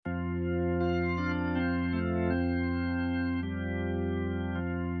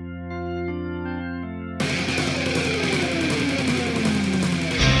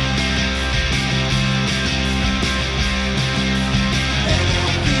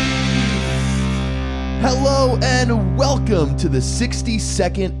Hello and welcome to the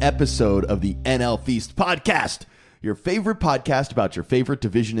 62nd episode of the NL Feast podcast, your favorite podcast about your favorite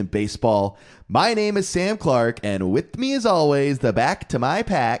division in baseball. My name is Sam Clark, and with me as always, the back to my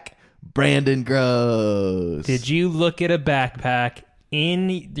pack, Brandon Gross. Did you look at a backpack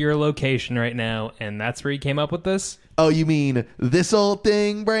in your location right now, and that's where you came up with this? Oh, you mean this old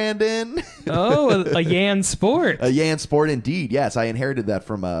thing, Brandon? Oh, a Yan Sport. A Yan Sport, indeed. Yes, I inherited that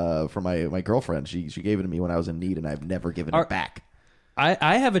from my girlfriend. She gave it to me when I was in need, and I've never given it back.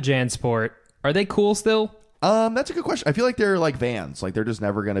 I have a Jan Sport. Are they cool still? That's a good question. I feel like they're like Vans. Like they're just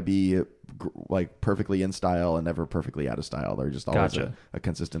never going to be like perfectly in style and never perfectly out of style. They're just always a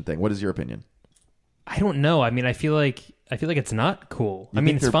consistent thing. What is your opinion? I don't know. I mean, I feel like it's not cool. I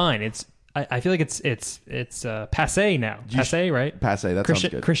mean, it's fine. I feel like it's passé now. Passé, right? Passé. That sounds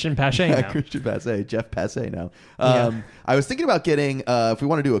good. Christian Passé now. Christian Passé. Jeff Passé now. I was thinking about getting, if we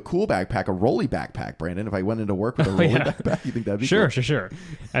want to do a cool backpack, a rolly backpack, Brandon. If I went into work with a rolly backpack, you think that'd be cool? Sure.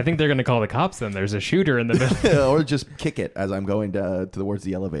 I think they're going to call the cops then. There's a shooter in the middle. Or just kick it as I'm going towards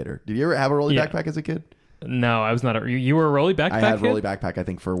the elevator. Did you ever have a rolly backpack as a kid? No, I was not. You were a rolly backpack? I had a rolly backpack, I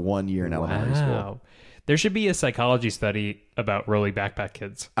think, for 1 year in elementary school. There should be a psychology study about rolly backpack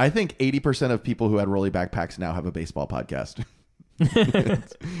kids. I think 80% of people who had rolly backpacks now have a baseball podcast.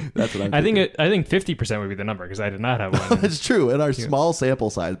 That's what I'm thinking. I think 50% would be the number because I did not have one. That's true. In our small sample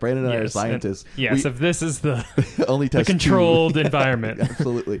size, Brandon and I are scientists. If this is the only the controlled environment.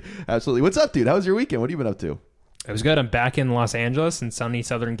 Absolutely. What's up, dude? How was your weekend? What have you been up to? It was good. I'm back in Los Angeles in sunny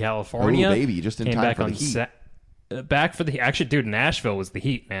Southern California. Oh, baby. Just in Came time back for on the heat. Back for the actually, dude. Nashville was the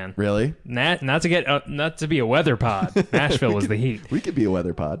heat, man. Really? Not to be a weather pod. Nashville was the heat. We could be a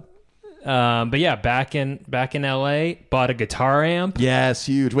weather pod. But yeah, back in LA. Bought a guitar amp. Yes,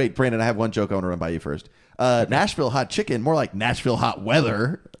 huge. Wait, Brandon, I have one joke I want to run by you first. Nashville hot chicken, more like Nashville hot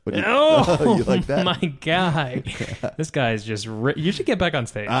weather. You like that? My guy. This guy is just. You should get back on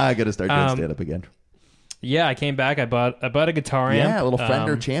stage. I got to start doing stand up again. Yeah, I came back. I bought a guitar amp. Yeah, a little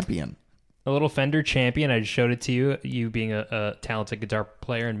Fender Champion. A little Fender Champion. I just showed it to you. You being a talented guitar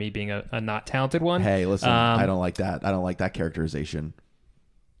player and me being a not talented one. Hey, listen, I don't like that. I don't like that characterization.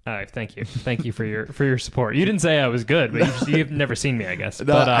 All right, thank you for your support. You didn't say I was good, but you've never seen me, I guess.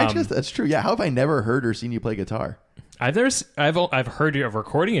 No, but, that's true. Yeah, how have I never heard or seen you play guitar? I've heard a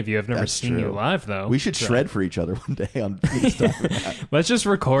recording of you. I've never seen you live though. We should shred for each other one day on stuff. Let's just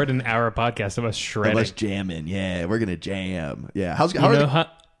record an hour podcast of us shredding. Of us jamming. Yeah, we're gonna jam. Yeah,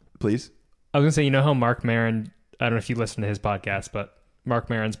 please. I was going to say, you know how Mark Maron, I don't know if you listen to his podcast, but Mark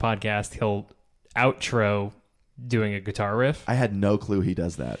Maron's podcast, he'll outro doing a guitar riff. I had no clue he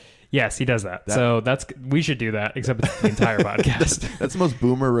does that. Yes, he does that. So we should do that, except it's the entire podcast. That's the most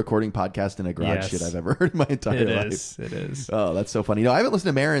boomer recording podcast in a garage shit I've ever heard in my entire life. It is. Oh, that's so funny. I haven't listened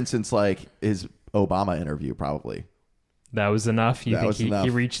to Maron since like his Obama interview, probably. That was enough? You think he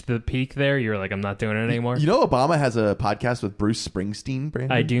reached the peak there? You were like, I'm not doing it anymore? You know Obama has a podcast with Bruce Springsteen,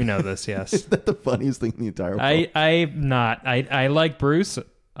 Brandon? I do know this, yes. Isn't that the funniest thing in the entire world? I'm not. I like Bruce.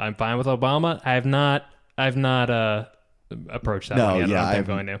 I'm fine with Obama. I've not approached that one yet. Yeah,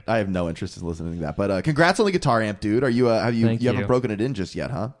 I have no interest in listening to that. But congrats on the guitar amp, dude. Are you you haven't broken it in just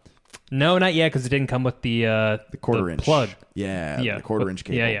yet, huh? No, not yet, because it didn't come with the quarter-inch plug. Yeah, the quarter-inch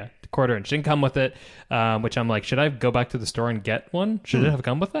cable. Yeah. Quarter-inch didn't come with it, which I'm like, should I go back to the store and get one? Should it have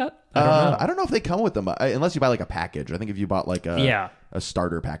come with that? I don't know if they come with them unless you buy like a package. I think if you bought like a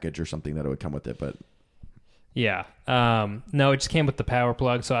starter package or something, that it would come with it. But yeah, no, it just came with the power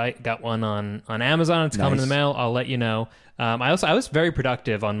plug. So I got one on Amazon. It's coming in the mail. I'll let you know. I was very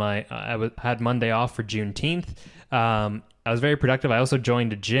productive on my. Had Monday off for Juneteenth. I was very productive. I also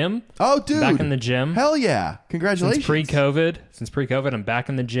joined a gym. Oh, dude. Back in the gym. Hell yeah. Congratulations. Since pre-COVID, I'm back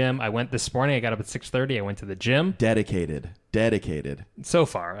in the gym. I went this morning. I got up at 6:30. I went to the gym. Dedicated. So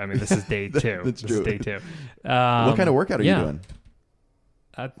far. I mean, this is day 2. That's true. This is day 2. What kind of workout are you doing?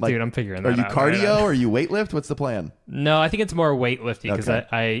 Dude, I'm figuring that out. Are you cardio or are you weightlift? What's the plan? No, I think it's more weightlifting because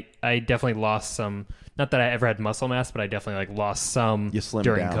I definitely lost some. Not that I ever had muscle mass, but I definitely like lost some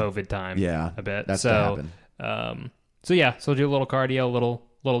during down. COVID time. Yeah, a bit. That's to happen. So yeah, so I'll do a little cardio, a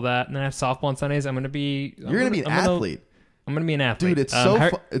little that, and then I have softball on Sundays. You're gonna be an athlete. I'm going to be an athlete. Dude,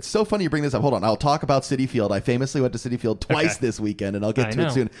 it's so funny you bring this up. Hold on. I'll talk about Citi Field. I famously went to Citi Field twice this weekend, and I'll get to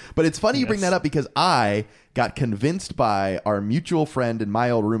it soon. But it's funny you bring that up because I got convinced by our mutual friend and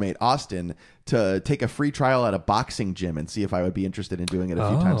my old roommate, Austin, to take a free trial at a boxing gym and see if I would be interested in doing it a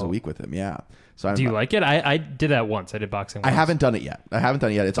few times a week with him. Yeah. So do you like it? I did that once. I did boxing once. I haven't done it yet.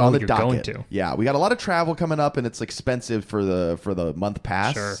 It's on the docket. Going to. Yeah, we got a lot of travel coming up, and it's expensive for the month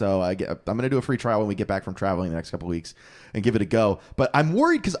pass. Sure. So I'm going to do a free trial when we get back from traveling the next couple of weeks and give it a go. But I'm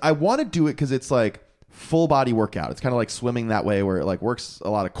worried because I want to do it because it's like full body workout. It's kind of like swimming that way, where it like works a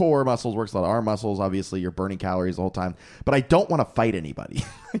lot of core muscles, works a lot of arm muscles. Obviously, you're burning calories the whole time. But I don't want to fight anybody.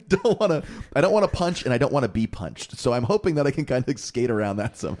 I don't want to punch, and I don't want to be punched. So I'm hoping that I can kind of skate around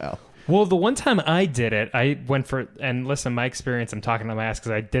that somehow. Well, the one time I did it, I went for, and listen, my experience, I'm talking to my ass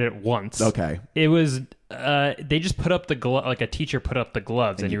because I did it once. Okay. It was, they just put up the glove, like a teacher put up the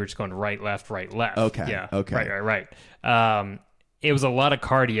gloves, and you were just going right, left. Okay. Yeah. Okay. Right. It was a lot of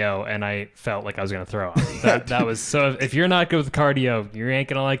cardio, and I felt like I was going to throw up. That was, so if you're not good with cardio, you ain't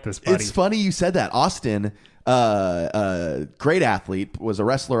going to like this, buddy. It's funny you said that. Austin, great athlete, was a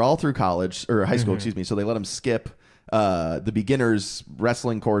wrestler all through college, or high school, excuse me, so they let him skip the beginner's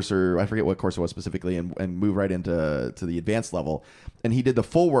wrestling course, or I forget what course it was specifically, and move right into the advanced level. And he did the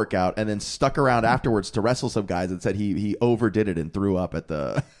full workout and then stuck around afterwards to wrestle some guys, and said he overdid it and threw up at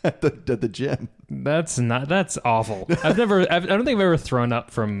the gym. That's awful. I don't think I've ever thrown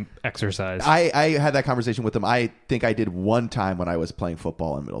up from exercise. I had that conversation with him. I think I did one time when I was playing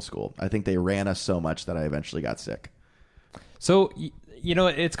football in middle school. I think they ran us so much that I eventually got sick. So,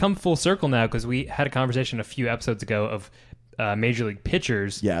 it's come full circle now, because we had a conversation a few episodes ago of major league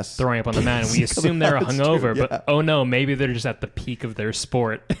pitchers throwing up on the mound, and we assume they're hungover, true, yeah. but oh no, maybe they're just at the peak of their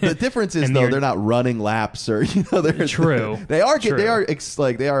sport. The difference is though they're not running laps, or they're true. They are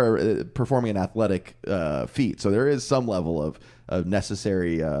performing an athletic feat, so there is some level of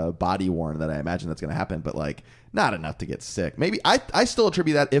necessary body worn that I imagine that's going to happen, but like not enough to get sick. Maybe I still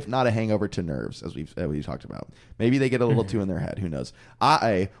attribute that, if not a hangover, to nerves, as we've talked about. Maybe they get a little too in their head. Who knows?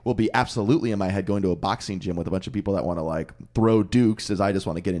 I will be absolutely in my head going to a boxing gym with a bunch of people that want to like throw dukes, as I just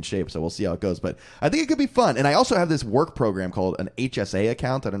want to get in shape. So we'll see how it goes. But I think it could be fun. And I also have this work program called an HSA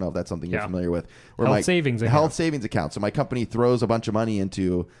account. I don't know if that's something you're familiar with. Health savings account. So my company throws a bunch of money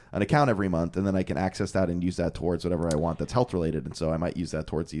into an account every month, and then I can access that and use that towards whatever I want that's health related. And so I might use that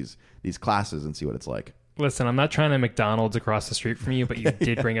towards these classes and see what it's like. Listen, I'm not trying to McDonald's across the street from you, but you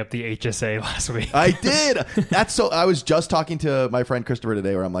did bring up the HSA last week. I did. I was just talking to my friend Christopher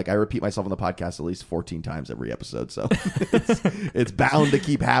today, where I'm like, I repeat myself on the podcast at least 14 times every episode, so it's bound to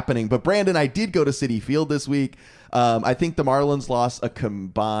keep happening. But Brandon, I did go to Citi Field this week. I think the Marlins lost a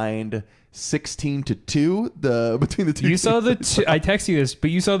combined 16-2 between the two. You saw I text you this,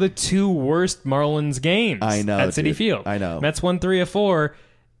 but you saw the two worst Marlins games. I know, at Citi Field. I know. Mets won 3 of 4.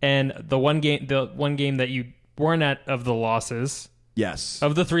 And the one game that you weren't at of the losses, yes,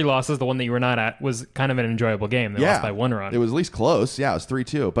 of the 3 losses, the one that you were not at was kind of an enjoyable game. They lost by 1 run. It was at least close. Yeah, it was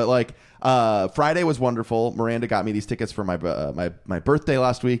 3-2. But like Friday was wonderful. Miranda got me these tickets for my birthday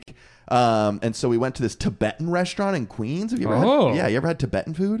last week, and so we went to this Tibetan restaurant in Queens. Have you ever you ever had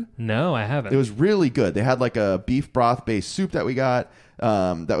Tibetan food? No, I haven't. It was really good. They had like a beef broth based soup that we got.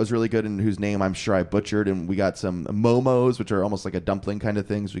 That was really good, and whose name I'm sure I butchered. And we got some momos, which are almost like a dumpling kind of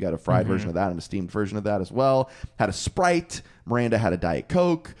things. We got a fried version of that and a steamed version of that as well. Had a Sprite. Miranda had a Diet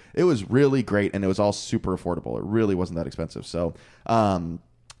Coke. It was really great, and it was all super affordable. It really wasn't that expensive. So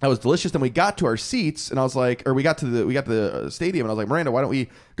that was delicious. Then we got to our seats, and I was like, or we got to the stadium, and I was like, Miranda, why don't we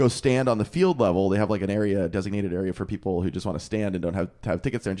go stand on the field level? They have like a designated area for people who just want to stand and don't have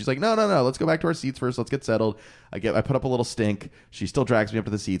tickets there. And she's like, no, let's go back to our seats first. Let's get settled. I put up a little stink. She still drags me up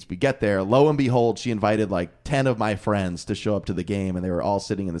to the seats. We get there. Lo and behold, she invited like 10 of my friends to show up to the game, and they were all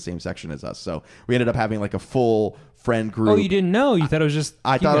sitting in the same section as us. So we ended up having like a full friend group. Oh, you didn't know? You thought it was just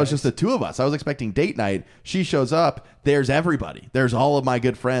I thought it was just the two of us. I was expecting date night. She shows up. There's everybody. There's all of my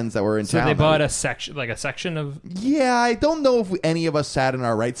good friends that were in town. So they bought a section of... Yeah, I don't know if any of us sat in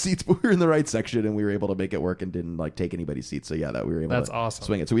our right seats, but we were in the right section, and we were able to make it work and didn't like take anybody's seats. So yeah, we were able to awesome.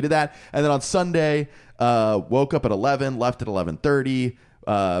 Swing it. So we did that. And then on Sunday, woke up at 11, left at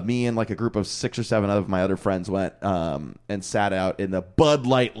 11:30. Me and like a group of 6 or 7 of my other friends went and sat out in the Bud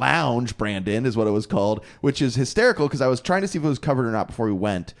Light Lounge, Brandon, is what it was called, which is hysterical because I was trying to see if it was covered or not before we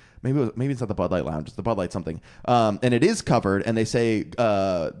went. Maybe it's not the Bud Light Lounge, it's the Bud Light something. And it is covered, and they say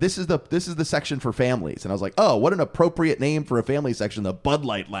this is the section for families. And I was like, oh, what an appropriate name for a family section, the Bud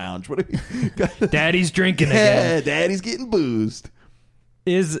Light Lounge. What Daddy's drinking again. Yeah, Daddy's getting boozed.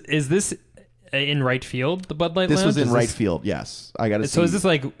 Is this in right field, the Bud Light This Lounge? was in right field, yes. I got to see. So is this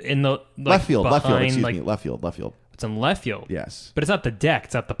like in the left field? Left field. Left field. It's in left field. Yes, but it's not the deck.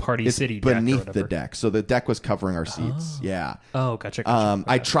 It's not the Party City deck. Beneath the deck. So the deck was covering our seats. Yeah. Oh, gotcha.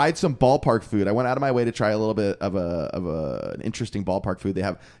 I tried some ballpark food. I went out of my way to try a little bit of an interesting ballpark food. They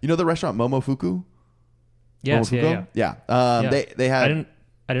have, the restaurant Momofuku. Yes. Momofuku? Yeah. They had.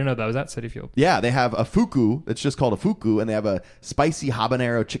 I didn't know that was at Citi Field. Yeah, they have a fuku. It's just called a fuku, and they have a spicy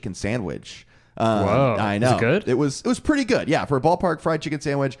habanero chicken sandwich. Whoa, I know. Was it good? It was pretty good. Yeah, for a ballpark fried chicken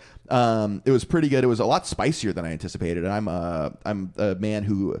sandwich, it was pretty good. It was a lot spicier than I anticipated. And I'm a man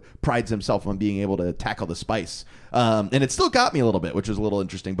who prides himself on being able to tackle the spice. And it still got me a little bit, which was a little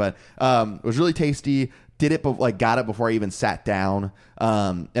interesting, but it was really tasty. Did it, got it before I even sat down,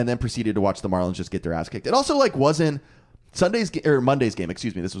 and then proceeded to watch the Marlins just get their ass kicked. It also wasn't Monday's game.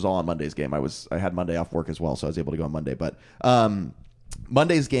 Excuse me. This was all on Monday's game. I had Monday off work as well, so I was able to go on Monday. But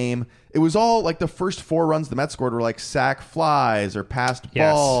Monday's game, it was all the first 4 runs the Mets scored were sac flies or passed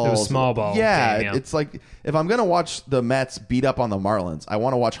balls. It was small ball. Yeah, game, yeah. It's if I'm gonna watch the Mets beat up on the Marlins, I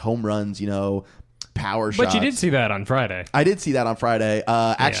want to watch home runs. Power shots. But you did see that on Friday. I did see that on Friday.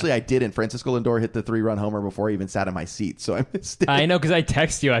 Actually, I didn't. Francisco Lindor hit the 3-run homer before I even sat in my seat, so I missed it. I know, because I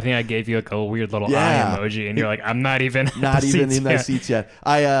texted you. I think I gave you a weird little eye emoji, and you're like, I'm not even in the seats yet.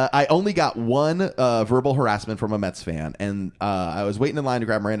 I only got one verbal harassment from a Mets fan, and I was waiting in line to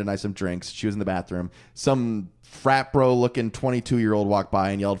grab Miranda and I some drinks. She was in the bathroom. Some frat bro looking 22-year-old walked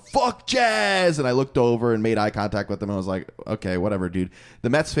by and yelled, "Fuck Jazz!" And I looked over and made eye contact with him, and I was like, okay, whatever, dude. The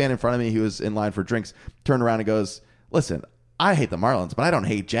Mets fan in front of me, he was in line for drinks, turned around and goes, "Listen, I hate the Marlins, but I don't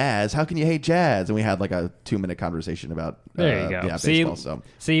hate Jazz. How can you hate Jazz?" And we had a 2-minute conversation about there you go. baseball.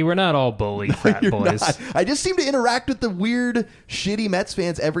 See, we're not all bully frat boys. Not. I just seem to interact with the weird, shitty Mets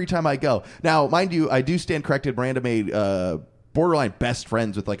fans every time I go. Now, mind you, I do stand corrected. Miranda made borderline best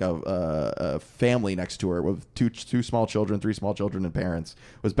friends with a family next to her with two small children, 3 small children, and parents.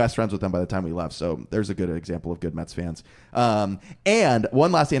 Was best friends with them by the time we left. So there's a good example of good Mets fans. And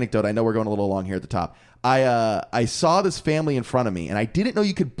one last anecdote. I know we're going a little long here at the top. I saw this family in front of me, and I didn't know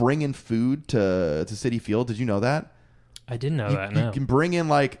you could bring in food to Citi Field. Did you know that? I didn't know that. No. You can bring in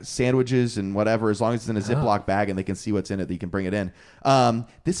sandwiches and whatever, as long as it's in a Ziploc bag and they can see what's in it. You can bring it in.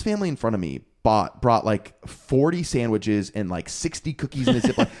 This family in front of me brought 40 sandwiches and 60 cookies in a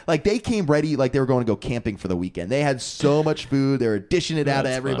Ziploc. They came ready they were going to go camping for the weekend. They had so much food. They were dishing it out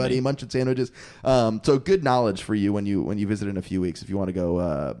to everybody, munching sandwiches. So good knowledge for you when you visit in a few weeks. If you want to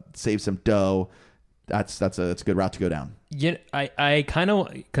go save some dough, that's a good route to go down. Yeah, I kind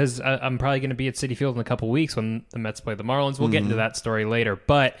of, because I'm probably going to be at Citi Field in a couple weeks when the Mets play the Marlins. We'll get into that story later,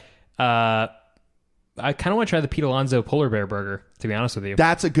 but I kind of want to try the Pete Alonso Polar Bear Burger, to be honest with you.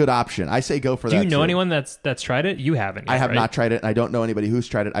 That's a good option. I say go for that. Do you know anyone that's tried it? You haven't yet, I have right? not tried it, and I don't know anybody who's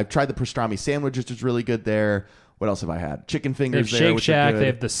tried it. I've tried the pastrami sandwich, which is really good there. What else have I had? Chicken fingers they have there, Shake which Shack. are good. They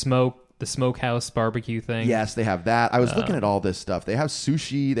have the smokehouse barbecue thing. Yes, they have that. I was looking at all this stuff. They have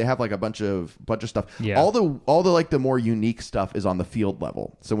sushi. They have a bunch of stuff. Yeah. All the the more unique stuff is on the field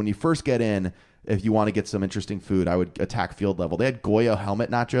level. So when you first get in, if you want to get some interesting food, I would attack field level. They had Goya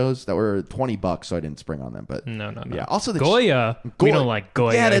helmet nachos that were $20, so I didn't spring on them. But no. Yeah. Also, Goya. We don't like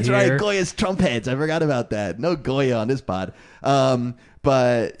Goya. Yeah, that's here. right. Goya's Trump heads. I forgot about that. No Goya on this pod.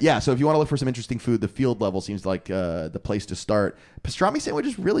 But yeah, so if you want to look for some interesting food, the field level seems like the place to start. Pastrami sandwich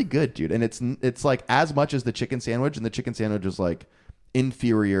is really good, dude, and it's as much as the chicken sandwich, and the chicken sandwich is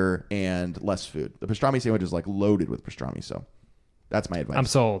inferior and less food. The pastrami sandwich is loaded with pastrami, so. That's my advice. I'm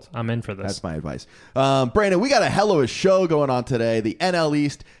sold. I'm in for this. That's my advice. Brandon, we got a hell of a show going on today. The NL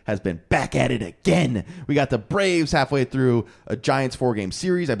East has been back at it again. We got the Braves halfway through a Giants 4-game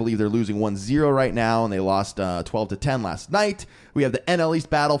series. I believe they're losing 1-0 right now, and they lost 12-10 last night. We have the NL East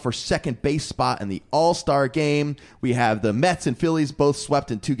battle for second base spot in the All-Star game. We have the Mets and Phillies both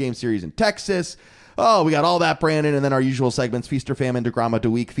swept in 2-game series in Texas. Oh, we got all that, Brandon, and then our usual segments, Feast or Famine, DeGrama,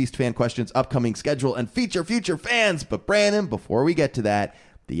 DeWeek, Feast fan questions, upcoming schedule, and feature future fans. But Brandon, before we get to that,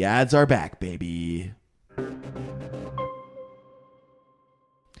 the ads are back, baby.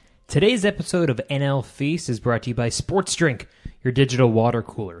 Today's episode of NL Feast is brought to you by Sports Drink, your digital water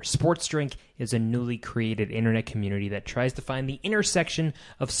cooler. Sports Drink is a newly created internet community that tries to find the intersection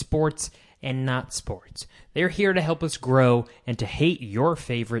of sports and not sports. They're here to help us grow and to hate your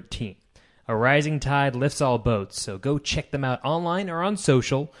favorite team. A rising tide lifts all boats, so go check them out online or on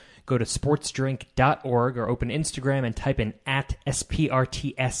social. Go to sportsdrink.org or open Instagram and type in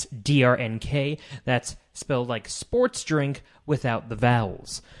 @SPRTSDRNK. That's spelled like sports drink without the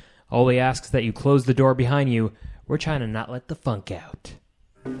vowels. All we ask is that you close the door behind you. We're trying to not let the funk out.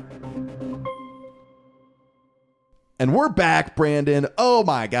 And we're back, Brandon. Oh,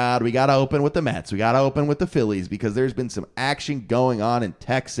 my God. We got to open with the Mets. We got to open with the Phillies because there's been some action going on in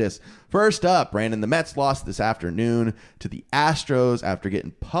Texas. First up, Brandon, the Mets lost this afternoon to the Astros after getting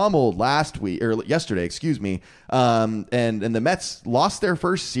pummeled yesterday. And the Mets lost their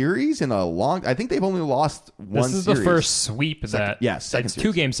first series in a long... I think they've only lost one series. This is the first sweep second it's series.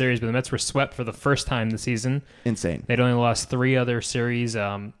 2-game series, but the Mets were swept for the first time this season. Insane. They'd only lost 3 other series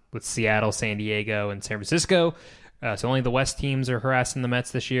with Seattle, San Diego, and San Francisco. So only the West teams are harassing the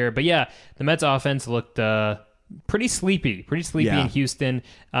Mets this year. But yeah, the Mets offense looked pretty sleepy in Houston.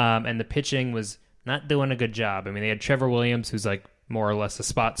 And the pitching was not doing a good job. I mean, they had Trevor Williams, who's like more or less a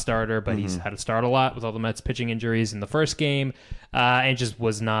spot starter, but he's had to start a lot with all the Mets pitching injuries in the first game. And just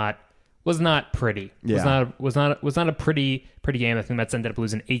was not pretty. Yeah. Was not a pretty game. I think the Mets ended up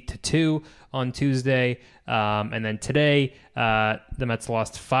losing 8-2 on Tuesday. And then today, the Mets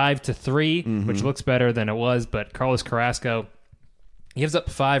lost 5-3, which looks better than it was. But Carlos Carrasco, he gives up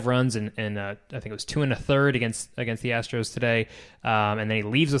 5 runs in I think it was 2 1/3 against the Astros today. And then he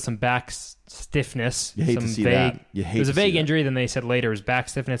leaves with some back stiffness. You hate to see that. It was a vague injury. Then they said later it was back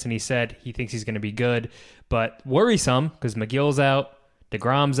stiffness, and he said he thinks he's going to be good, but worrisome because McGill's out,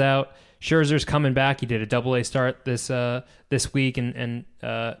 DeGrom's out. Scherzer's coming back. He did a double-A start this week and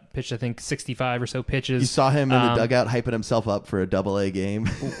pitched, I think, 65 or so pitches. You saw him in the dugout hyping himself up for a double-A game.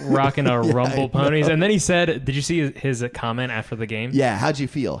 Rocking a Rumble Ponies. And then he said, did you see his comment after the game? Yeah, how'd you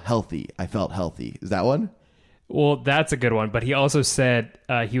feel? Healthy. I felt healthy. Is that one? Well, that's a good one. But he also said,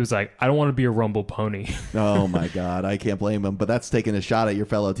 he was like, I don't want to be a Rumble Pony. Oh, my God. I can't blame him. But that's taking a shot at your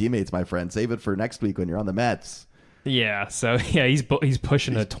fellow teammates, my friend. Save it for next week when you're on the Mets. Yeah, so yeah, he's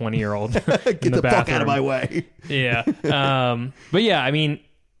pushing a 20-year-old. Get the fuck out of my way. Yeah, but yeah, I mean,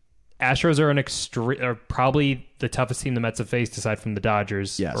 Astros are probably the toughest team the Mets have faced aside from the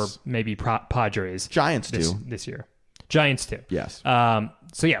Dodgers, or maybe Padres. Giants this year. Giants too. Yes.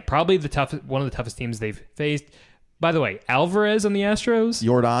 So yeah, probably one of the toughest teams they've faced. By the way, Alvarez on the Astros.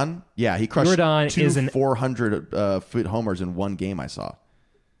 Jordan, yeah, he crushed 400-foot homers in one game. I saw.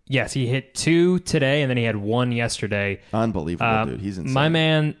 Yes, he hit 2 today, and then he had 1 yesterday. Unbelievable, dude. He's insane. My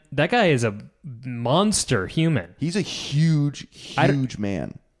man, that guy is a monster human. He's a huge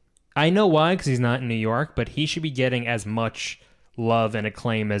man. I know why, because he's not in New York, but he should be getting as much love and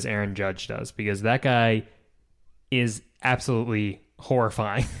acclaim as Aaron Judge does, because that guy is absolutely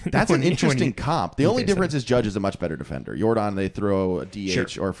horrifying. That's an interesting comp. The only difference is Judge is a much better defender. Jordan, they throw a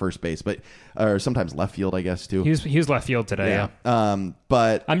DH or first base, or sometimes left field, I guess, too. He was left field today, yeah.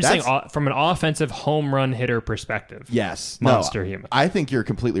 But I'm just saying, from an offensive home run hitter perspective. Yes. Monster human. I think you're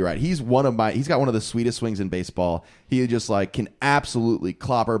completely right. He's got one of the sweetest swings in baseball. He just can absolutely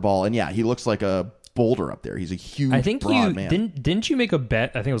clobber ball. And yeah, he looks like a boulder up there. He's a huge, broad man. Didn't you make a bet?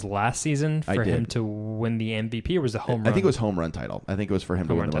 I think it was last season for him to win the MVP, or was it home run? I think it was home run title. I think it was for him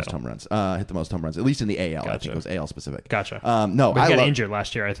to win the most home runs. Hit the most home runs, at least in the AL. Gotcha. I think it was AL specific. Gotcha. No, but he got injured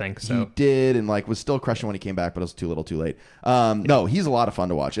last year, I think. So he did, and was still crushing when he came back, but it was too little, too late. No, he's a lot of fun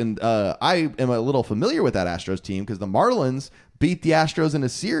to watch, and I am a little familiar with that Astros team because the Marlins beat the Astros in a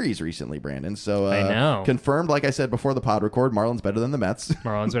series recently, Brandon. So I know. Confirmed, like I said before the pod record, Marlins better than the Mets.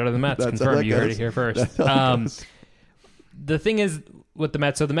 Marlins better than the Mets. Confirmed. You heard it here first. The thing is with the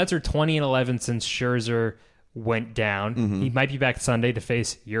Mets, so the Mets are 20-11 since Scherzer went down. Mm-hmm. He might be back Sunday to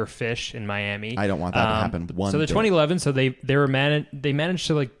face your Fish in Miami. I don't want that to happen. So they're 20-11. So they managed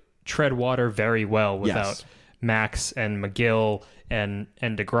to tread water very well without Max and McGill and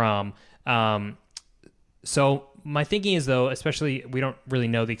DeGrom. So my thinking is, though, especially we don't really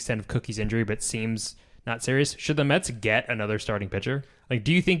know the extent of Cookie's injury, but it seems not serious. Should the Mets get another starting pitcher?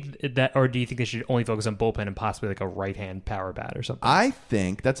 Do you think that, or do you think they should only focus on bullpen and possibly a right-hand power bat or something? I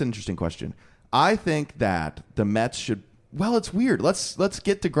think that's an interesting question. I think that the Mets should. Well, it's weird. Let's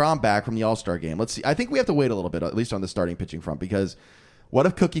get DeGrom back from the All-Star game. Let's see. I think we have to wait a little bit, at least on the starting pitching front, because what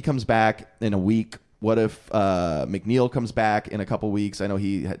if Cookie comes back in a week? What if McNeil comes back in a couple weeks? I know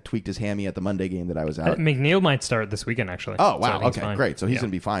he had tweaked his hammy at the Monday game that I was at. McNeil might start this weekend, actually. Oh, wow. So okay, great. So he's going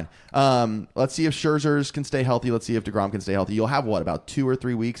to be fine. Let's see if Scherzer's can stay healthy. Let's see if DeGrom can stay healthy. You'll have, about 2 or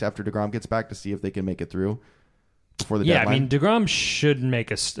 3 weeks after DeGrom gets back to see if they can make it through before the deadline? I mean, DeGrom should make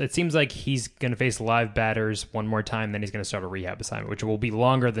it seems like he's going to face live batters one more time, then he's going to start a rehab assignment, which will be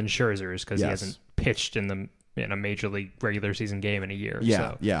longer than Scherzer's because he hasn't pitched in a major league regular season game in a year.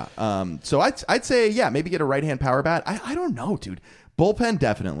 So I'd say, maybe get a right-hand power bat. I don't know, dude. Bullpen,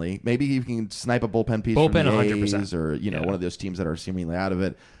 definitely. Maybe you can snipe a bullpen piece from the 100%. A's or, one of those teams that are seemingly out of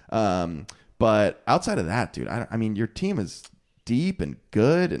it. But outside of that, dude, I mean, your team is deep and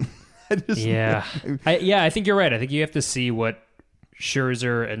good. And I think you're right. I think you have to see what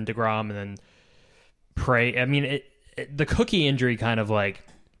Scherzer and DeGrom and then pray. I mean, the Cookie injury kind of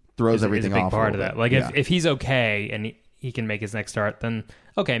throws everything off. Is a big off part of that. If he's okay and he can make his next start, then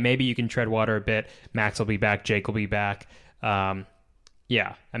okay, maybe you can tread water a bit. Max will be back. Jake will be back. I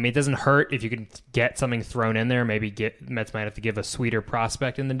mean, it doesn't hurt if you can get something thrown in there. Maybe Mets might have to give a sweeter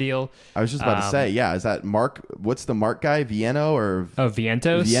prospect in the deal. I was just about to say, is that Mark? What's the Mark guy? Vienno or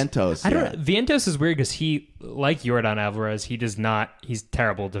Vientos? Vientos. I don't know. Vientos is weird because he, like Yordan Alvarez, he's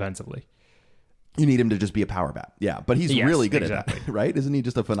terrible defensively. You need him to just be a power bat. Yeah, but he's really good at that, right? Isn't he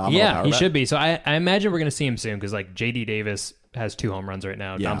just a phenomenal power bat? Yeah, he should be. So I imagine we're going to see him soon because like J.D. Davis has 2 home runs right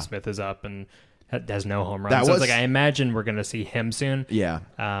now. Yeah. Dom Smith is up and has no home runs. So it's like I imagine we're going to see him soon. Yeah.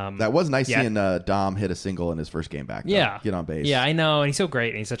 That was nice seeing Dom hit a single in his first game back. Though. Yeah. Get on base. Yeah, I know. And he's so great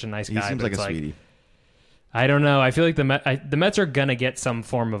and he's such a nice guy. He seems like a sweetie. I don't know. I feel like the Mets are going to get some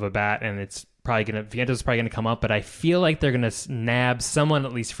form of a bat and it's probably going to, Viento's probably going to come up, but I feel like they're going to nab someone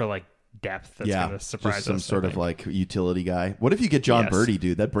at least for like depth that's going to surprise just some us. Sort of like utility guy. What if you get John Birdie,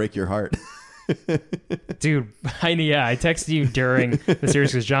 dude? That'd break your heart. Dude, I texted you during the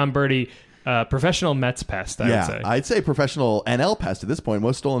series because John Birdie, professional Mets pest, I would say. I'd say professional NL pest at this point.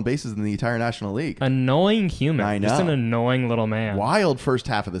 Most stolen bases in the entire National League. Annoying human. I know. Just an annoying little man. Wild first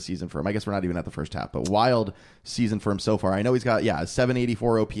half of the season for him. I guess we're not even at the first half, but wild season for him so far. I know he's got, a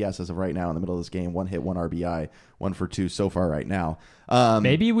 784 OPS as of right now in the middle of this game. 1 hit, 1 RBI, 1 for 2 so far right now.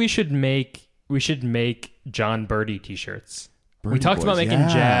 Maybe we should make John Birdie t-shirts. Birdie we talked boys. about making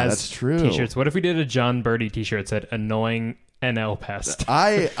jazz that's true. t-shirts. What if we did a John Birdie t-shirt that said annoying NL pest?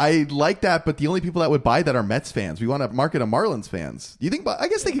 I like that, but the only people that would buy that are Mets fans. We want to market to Marlins fans. Do you think? I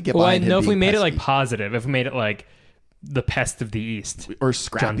guess they could get behind him. Well, I know if we made pesky. it like positive, if we made it like the pest of the East or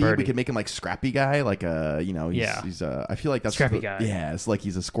Scrappy, we could make him like Scrappy guy, like he's I feel like that's Scrappy guy. Yeah, it's like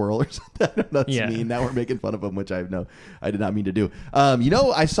he's a squirrel or something. I don't know, that's mean. Now we're making fun of him, which I did not mean to do.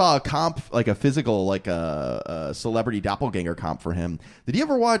 I saw a comp, like a physical, like a celebrity doppelganger comp for him. Did you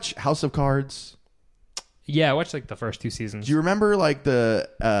ever watch House of Cards? Yeah, I watched like the first 2 seasons. Do you remember like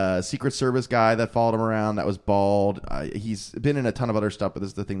the Secret Service guy that followed him around that was bald? He's been in a ton of other stuff, but this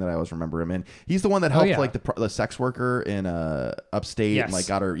is the thing that I always remember him in. He's the one that helped like the sex worker in upstate and like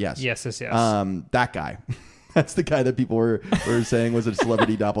got her. Yes. That guy. That's the guy that people were saying was a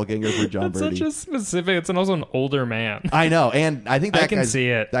celebrity doppelganger for John Birdie. Such a specific. It's also an older man. I know, and I think that see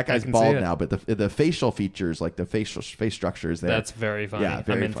it. That guy's bald now, but the facial features, like the face structure is there. That's very funny. Yeah,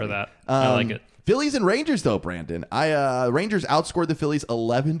 very I'm in funny. for that. I like it. Phillies and Rangers, though, Brandon. Rangers outscored the Phillies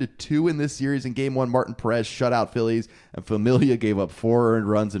 11-2 in this series. In Game 1, Martin Perez shut out Phillies, and Familia gave up 4 earned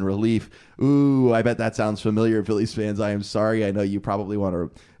runs in relief. Ooh, I bet that sounds familiar, Phillies fans. I am sorry. I know you probably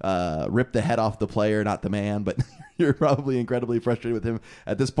want to rip the head off the player, not the man, but you're probably incredibly frustrated with him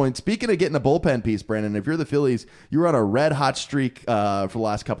at this point. Speaking of getting a bullpen piece, Brandon, if you're the Phillies, you were on a red-hot streak for the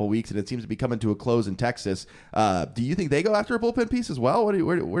last couple of weeks, and it seems to be coming to a close in Texas. Do you think they go after a bullpen piece as well?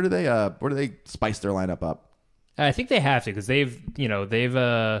 Where do they spice their lineup up? I think they have to because they've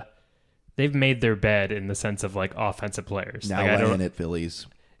made their bed in the sense of like offensive players. Now laying it, Phillies.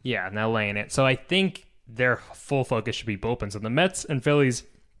 Yeah, now laying it. So I think their full focus should be bullpens. So the Mets and Phillies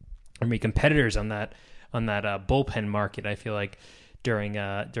are be competitors on that bullpen market. I feel like during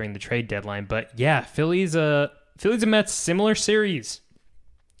the trade deadline. But yeah, Phillies and Mets, similar series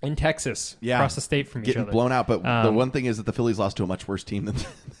in Texas, across the state from each other. Getting blown out, but the one thing is that the Phillies lost to a much worse team than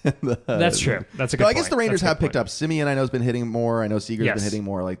the... That's true. That's a good point. I guess the Rangers have picked up. Simeon, I know, has been hitting more. I know Seager's been hitting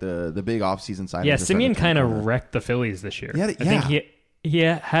more, like the big offseason signings. Yeah, Simeon kind of wrecked the Phillies this year. I think he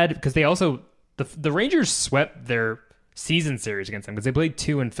had... Because they also... The Rangers swept their season series against them because they played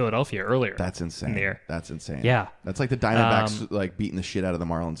 2 in Philadelphia earlier. That's insane. In the year. That's insane. Yeah. That's like the Diamondbacks like beating the shit out of the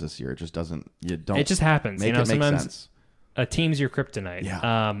Marlins this year. It just doesn't... It just happens. Make it make sometimes sense. A team's your kryptonite.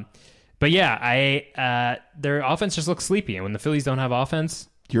 Yeah. But yeah, their offense just looks sleepy, and when the Phillies don't have offense,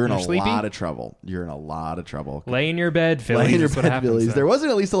 you're in a lot of trouble. You're in a lot of trouble. Lay in your bed, Phillies. Lay in your bed, happens, Phillies. Then. There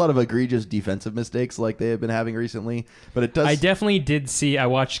wasn't at least a lot of egregious defensive mistakes like they have been having recently, but it does. I definitely did see. I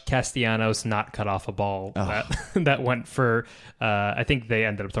watched Castellanos not cut off a ball that went for. I think they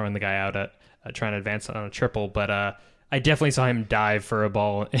ended up throwing the guy out at trying to advance on a triple, but I definitely saw him dive for a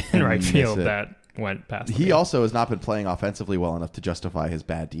ball in right field that went past. He also has not been playing offensively well enough to justify his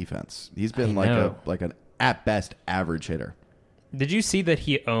bad defense. He's been like an at best average hitter. Did you see that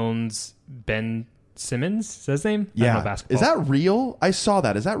he owns Ben Simmons? Is that his name? Yeah. Is that real? I saw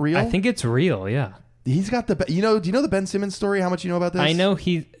that. Is that real? I think it's real. Yeah. He's got do you know the Ben Simmons story? How much you know about this? I know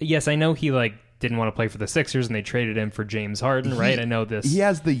he like didn't want to play for the Sixers and they traded him for James Harden, right? I know this. He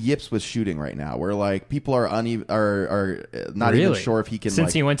has the yips with shooting right now, where like people are not even sure if he can.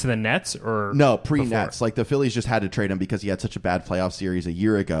 Since he went to the Nets or no pre-Nets, like the Phillies just had to trade him because he had such a bad playoff series a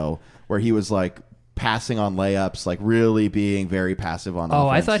year ago, where he was like passing on layups, like really being very passive on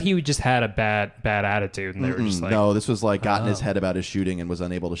offense. I thought he just had a bad attitude, and they were just like, no, this was like got in his head about his shooting and was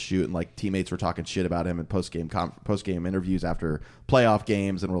unable to shoot, and like teammates were talking shit about him in post game interviews after playoff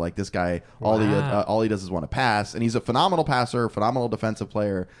games, and were like, this guy all he does is want to pass, and he's a phenomenal passer, phenomenal defensive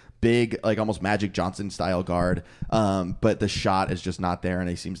player, big, like almost Magic Johnson style guard, but the shot is just not there, and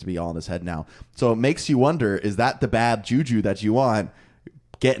he seems to be all in his head now. So it makes you wonder, is that the bad juju that you want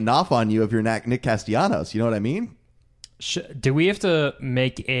getting off on you if you're Nick Castellanos. You know what I mean? Do we have to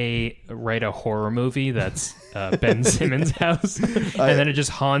write a horror movie that's Ben Simmons' house, and then it just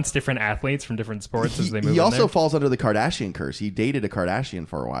haunts different athletes from different sports as they move? He also falls under the Kardashian curse. He dated a Kardashian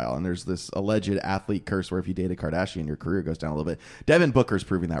for a while, and there's this alleged athlete curse where if you date a Kardashian, your career goes down a little bit. Devin Booker's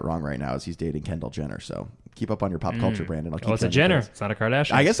proving that wrong right now as he's dating Kendall Jenner. So keep up on your pop culture, Brandon. It's a Jenner. It's not a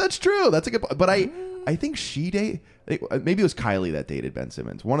Kardashian. I guess that's true. That's a good. But I think maybe it was Kylie that dated Ben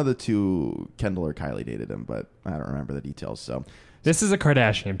Simmons. One of the two, Kendall or Kylie, dated him, but I don't remember the details. So this is a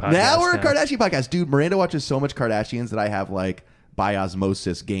Kardashian podcast. Now we're a Kardashian podcast. Dude, Miranda watches so much Kardashians that I have, like, by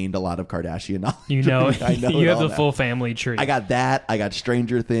osmosis, gained a lot of Kardashian knowledge. You know, I know you have the full family tree. I got that. I got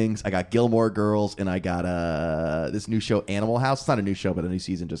Stranger Things. I got Gilmore Girls, and I got this new show, Animal House. It's not a new show, but a new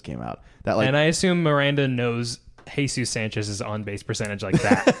season just came out. And I assume Miranda knows Jesus Sanchez's on-base percentage like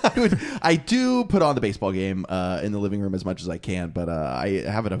that. I do put on the baseball game in the living room as much as I can, but I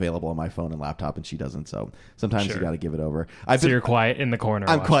have it available on my phone and laptop, and she doesn't. So sometimes you got to give it over. You're quiet in the corner.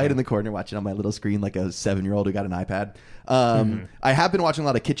 I'm quiet in the corner watching on my little screen like a 7-year-old who got an iPad. I have been watching a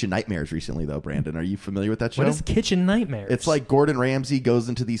lot of Kitchen Nightmares recently, though. Brandon, are you familiar with that show? What is Kitchen Nightmares? It's like Gordon Ramsay goes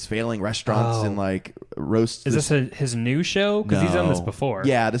into these failing restaurants and like roasts. Is this his new show? Because he's done this before.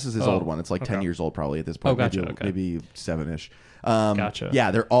 Yeah, this is his old one. It's like 10 years old probably at this point. Oh, gotcha. Maybe 7-ish. Gotcha.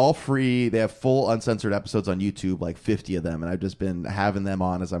 Yeah, they're all free. They have full uncensored episodes on YouTube, like 50 of them, and I've just been having them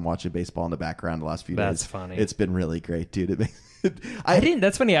on as I'm watching baseball in the background the last few days. That's funny. It's been really great, dude. I didn't.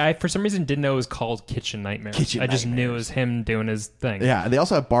 That's funny. I for some reason didn't know it was called Kitchen Nightmares. I just knew it was him doing his thing. Yeah, and they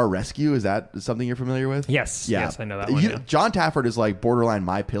also have Bar Rescue. Is that something you're familiar with? Yes. Yeah. Yes, I know that one. John Tafford is like borderline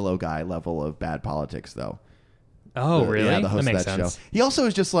My Pillow guy level of bad politics, though. Oh, really? Yeah, the host that makes of that sense. show. He also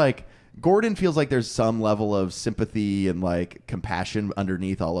is just like, Gordon feels like there's some level of sympathy and like compassion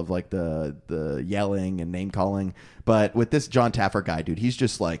underneath all of like the yelling and name calling. But with this John Tafford guy, dude, he's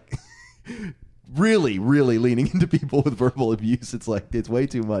just like really, really leaning into people with verbal abuse. It's like, it's way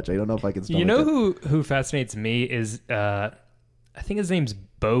too much. I don't know if I can stomach You know it. who fascinates me is I think his name's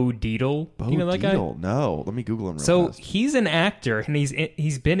Bo Dietl. Bo you know that guy? No, let me Google him real So fast. he's an actor, and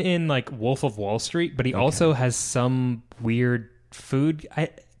he's been in like Wolf of Wall Street, but he also has some weird food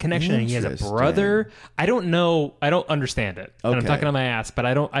connection, and he has a brother. I don't know. I don't understand it. And I'm talking on my ass, but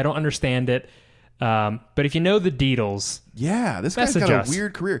I don't understand it. But if you know the Dietls, yeah, this guy's got a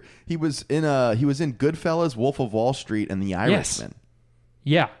weird career. He was in Goodfellas, Wolf of Wall Street, and The Irishman.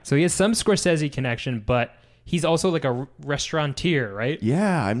 Yeah, so he has some Scorsese connection, but he's also like a restaurateur, right?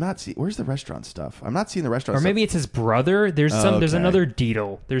 Yeah, I'm not seeing. Where's the restaurant stuff? I'm not seeing the restaurant stuff. Or maybe it's his brother. There's another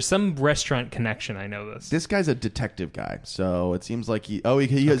Dietl. There's some restaurant connection. I know this. This guy's a detective guy, so it seems like he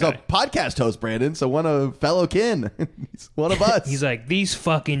is a podcast host, Brandon. So one of fellow kin. He's one of us. He's like, these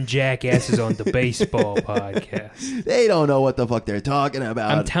fucking jackasses on the baseball podcast. They don't know what the fuck they're talking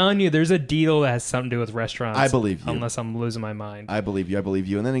about. I'm telling you, there's a Dietl that has something to do with restaurants. I believe you. Unless I'm losing my mind. I believe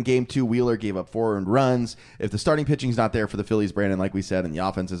you. And then in game 2, Wheeler gave up 4 earned runs. If the starting pitching's not there for the Phillies, Brandon, like we said, and the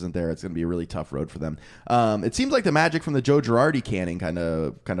offense isn't there, it's going to be a really tough road for them. It seems like the magic from the Joe Girardi canning kind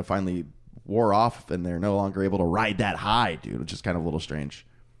of finally wore off, and they're no longer able to ride that high, dude, which is kind of a little strange.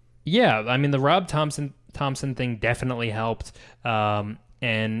 Yeah, I mean, the Rob Thompson thing definitely helped.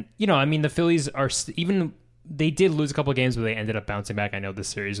 And, you know, I mean, the Phillies are even they did lose a couple of games, but they ended up bouncing back. I know this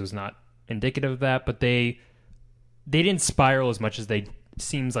series was not indicative of that, but they didn't spiral as much as they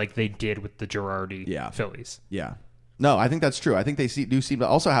seems like they did with the Girardi Phillies. Yeah. No, I think that's true. I think they do seem to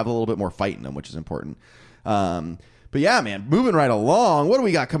also have a little bit more fight in them, which is important. But yeah, man, moving right along. What do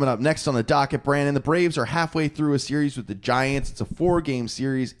we got coming up next on the docket, Brandon? The Braves are halfway through a series with the Giants. It's a 4-game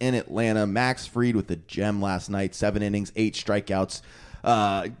series in Atlanta. Max Fried with the gem last night. 7 innings, 8 strikeouts.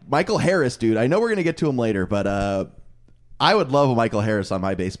 Michael Harris, dude. I know we're going to get to him later, but I would love a Michael Harris on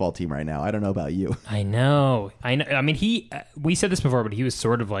my baseball team right now. I don't know about you. I know. I mean, we said this before, but he was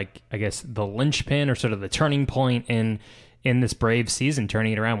sort of like, I guess, the linchpin or sort of the turning point in this Braves season,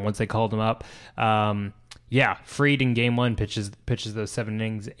 turning it around once they called him up. Yeah, Fried in game 1 pitches those 7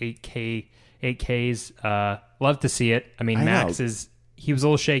 innings, 8 Ks. Love to see it. I mean, Max he was a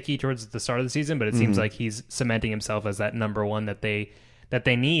little shaky towards the start of the season, but it seems like he's cementing himself as that number one that they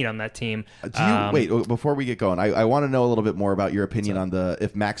need on that team. Wait, before we get going, I want to know a little bit more about your opinion on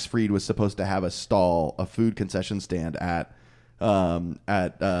if Max Fried was supposed to have a food concession stand at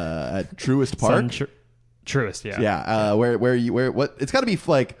Truist Park. Truist, yeah. Yeah, what it's got to be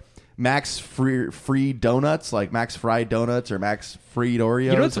like Max Fried donuts, like Max Fried donuts or Max Fried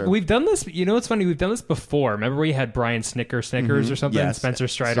Oreos. We've done this. You know what's funny? We've done this before. Remember we had Brian Snickers or something? Yes. Spencer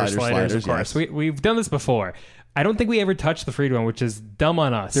Strider Sliders, of course. Yes. We've done this before. I don't think we ever touched the Fried one, which is dumb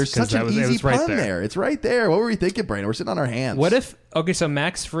on us. There's such an easy pun right there. It's right there. What were we thinking, Brandon? We're sitting on our hands. What if, okay, so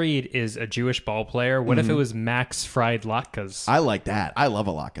Max Fried is a Jewish ball player. What if it was Max Fried Latkes? I like that. I love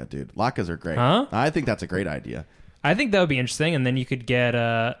a latke, dude. Latkes are great. Huh? I think that's a great idea. I think that would be interesting, and then you could get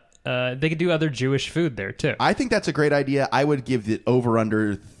they could do other Jewish food there too. I think that's a great idea. I would give it over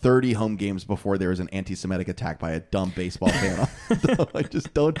under 30 home games before there is an anti-Semitic attack by a dumb baseball fan. I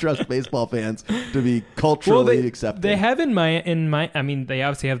just don't trust baseball fans to be culturally accepted. They have in my. I mean, they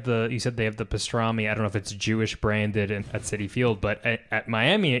obviously have you said they have the pastrami. I don't know if it's Jewish branded at Citi Field, but at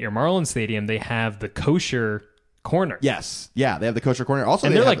Miami at your Marlins Stadium, they have the kosher corner. Yes. Yeah, they have the kosher corner. Also,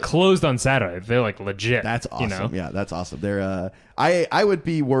 and they're like closed on Saturday. They're like legit. That's awesome. You know? Yeah, that's awesome. They're I would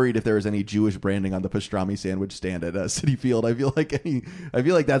be worried if there was any Jewish branding on the pastrami sandwich stand at Citi Field. I feel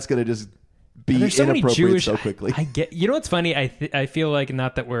like that's going to just be inappropriate so quickly. I get. You know what's funny? I feel like,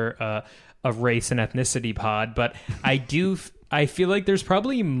 not that we're a race and ethnicity pod, but I feel like there's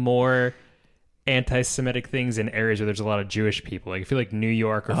probably more anti-Semitic things in areas where there's a lot of Jewish people. Like I feel like New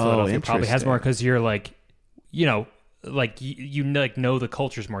York or Philadelphia probably has more, because you're like, you know, like you like know the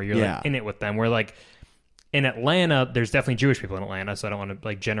cultures more. You're like in it with them. Where like in Atlanta, there's definitely Jewish people in Atlanta, so I don't want to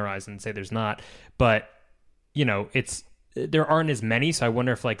like generalize and say there's not. But you know, there aren't as many. So I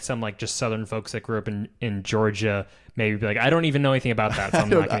wonder if like some like just Southern folks that grew up in Georgia maybe be like, I don't even know anything about that, so I'm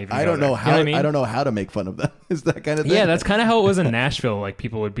not going to even. I don't know how. You know what I mean? I don't know how to make fun of them. Is that kind of thing? Yeah, that's kind of how it was in Nashville. Like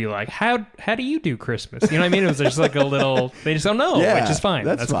people would be like, how do you do Christmas? You know what I mean? It was just like a little. They just don't know, which is fine.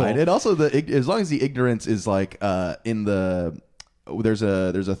 That's fine. Cool. And also as long as the ignorance is like in the. There's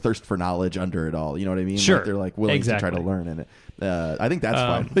a thirst for knowledge under it all. You know what I mean? Sure. Like they're like willing to try to learn, and I think that's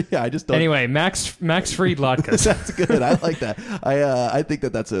fine. Yeah, I just don't. Anyway, Max Fried Latkes. That's good. I like that. I think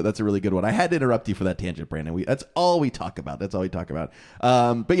that's a really good one. I had to interrupt you for that tangent, Brandon. That's all we talk about.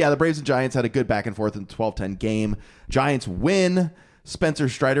 But yeah, the Braves and Giants had a good back and forth in the 12-10 game. Giants win. Spencer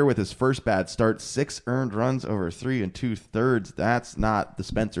Strider with his first bad start, 6 earned runs over 3 2/3. That's not the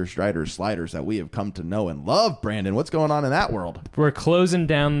Spencer Strider sliders that we have come to know and love, Brandon. What's going on in that world? We're closing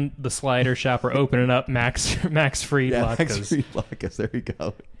down the slider shop. We're opening up Max Fried Latkes. Max Fried Latkes. There you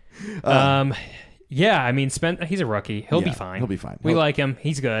go. Yeah, I mean, he's a rookie. He'll be fine. He'll be fine. We like him.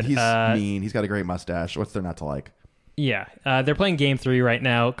 He's good. He's mean. He's got a great mustache. What's there not to like? Yeah. They're playing game 3 right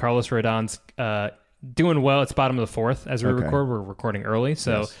now. Carlos Rodon's doing well. It's bottom of the 4th as we record. We're recording early,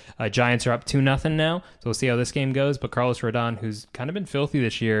 so Giants are up 2-0 now. So we'll see how this game goes. But Carlos Rodon, who's kind of been filthy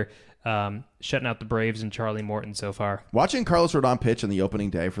this year, shutting out the Braves and Charlie Morton so far. Watching Carlos Rodon pitch in the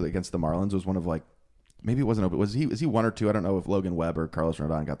opening day against the Marlins was one of like, maybe it wasn't open. Was he 1 or 2? I don't know if Logan Webb or Carlos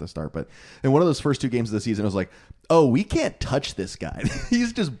Rodon got the start, but in one of those first 2 games of the season, it was like, oh, we can't touch this guy.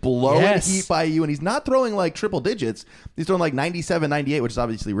 He's just blowing heat by you, and he's not throwing like triple digits. He's throwing like 97, 98, which is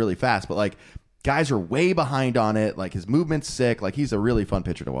obviously really fast, but like guys are way behind on it. Like his movement's sick. Like he's a really fun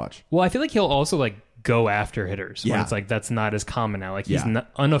pitcher to watch. Well, I feel like he'll also like go after hitters. When it's like that's not as common now. Like he's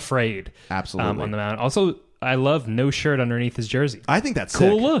unafraid. Absolutely. On the mound. Also, I love no shirt underneath his jersey. I think that's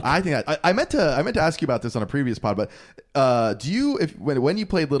cool sick. Look. I think I meant to ask you about this on a previous pod, but do you when you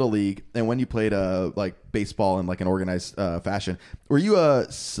played Little League and when you played like baseball in like an organized fashion, were you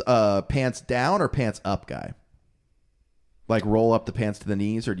a pants down or pants up guy? Like roll up the pants to the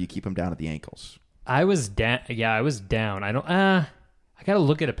knees, or do you keep them down at the ankles? I was down. Yeah, I was down. I don't. I got to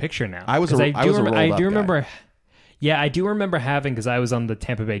look at a picture now. I do remember. Yeah, I do remember having, because I was on the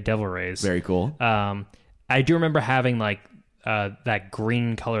Tampa Bay Devil Rays. Very cool. I do remember having like that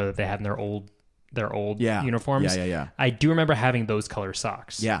green color that they had in their old uniforms. Yeah. I do remember having those color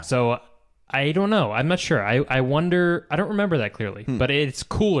socks. Yeah. So I don't know. I'm not sure. I wonder. I don't remember that clearly, but it's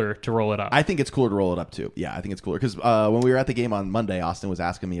cooler to roll it up. I think it's cooler to roll it up too. Yeah, I think it's cooler because when we were at the game on Monday, Austin was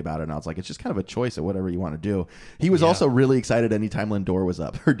asking me about it, and I was like, it's just kind of a choice of whatever you want to do. He was also really excited anytime Lindor was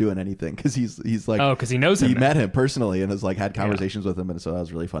up or doing anything because he's like, because he knows him. He met him personally and has like had conversations with him, and so that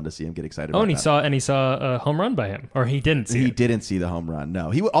was really fun to see him get excited. And he saw a home run by him, or he didn't see. He didn't see the home run.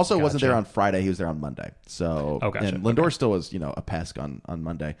 No, he also wasn't there on Friday. He was there on Monday. So and Lindor still was a pest on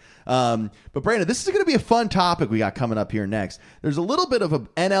Monday. But Brandon, this is going to be a fun topic we got coming up here next. There's a little bit of an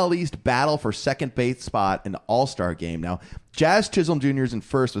NL East battle for second base spot in the All-Star game. Now, Jazz Chisholm Jr. is in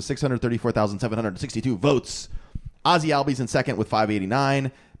first with 634,762 votes. Ozzie Albies in second with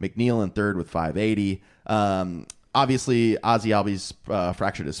 589. McNeil in third with 580. Obviously, Ozzie Albies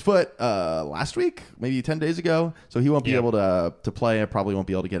fractured his foot last week, maybe 10 days ago, so he won't be able to play. I probably won't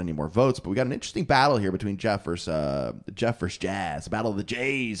be able to get any more votes, but we got an interesting battle here between Jeff versus Jazz. Battle of the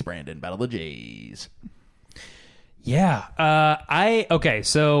Jays, Brandon. Battle of the Jays. Yeah.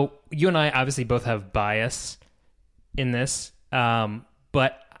 So you and I obviously both have bias in this,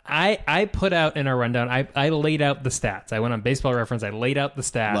 but I put out in our rundown, I laid out the stats. I went on Baseball Reference. I laid out the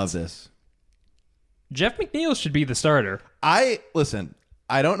stats. Love this. Jeff McNeil should be the starter. Listen,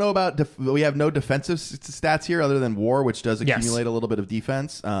 I don't know about we have no defensive stats here other than WAR, which does accumulate a little bit of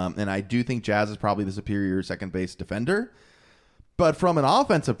defense. And I do think Jazz is probably the superior second base defender. But from an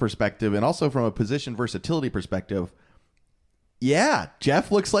offensive perspective and also from a position versatility perspective, yeah,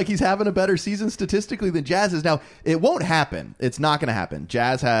 Jeff looks like he's having a better season statistically than Jazz is. Now, it won't happen. It's not going to happen.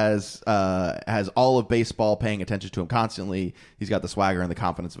 Jazz has all of baseball paying attention to him constantly. He's got the swagger and the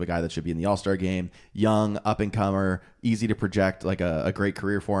confidence of a guy that should be in the All-Star game. Young, up-and-comer, easy to project, like a great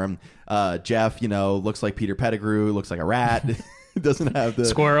career for him. Jeff, looks like Peter Pettigrew, looks like a rat. Doesn't have the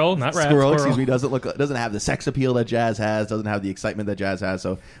squirrel, not rat. Squirrel, excuse me. Doesn't have the sex appeal that Jazz has. Doesn't have the excitement that Jazz has.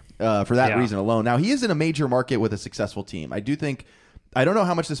 So for that reason alone, now he is in a major market with a successful team. I don't know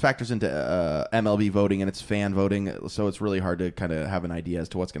how much this factors into MLB voting and it's fan voting, so it's really hard to kind of have an idea as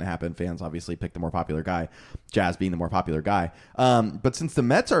to what's going to happen. Fans obviously pick the more popular guy, Jazz being the more popular guy. But since the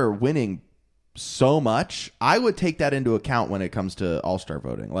Mets are winning so much, I would take that into account when it comes to All-Star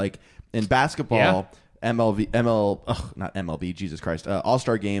voting. Like in basketball, not MLB, Jesus Christ,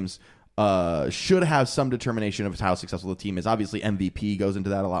 All-Star games should have some determination of how successful the team is. Obviously, MVP goes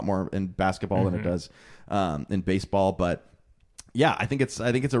into that a lot more in basketball than it does in baseball, but yeah, I think it's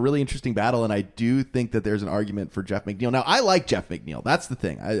a really interesting battle, and I do think that there's an argument for Jeff McNeil. Now, I like Jeff McNeil. That's the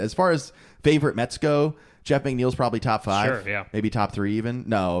thing. As far as favorite Mets go, Jeff McNeil's probably top 5, maybe top 3 even.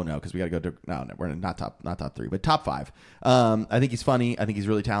 No, because we got to go to no, we're not top 3, but top 5. I think he's funny. I think he's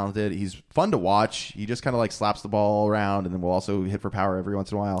really talented. He's fun to watch. He just kind of like slaps the ball around, and then will also hit for power every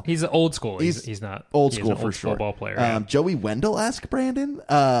once in a while. He's old school. He's not old school for old sure. Ball player. Joey Wendell-esque, Brandon.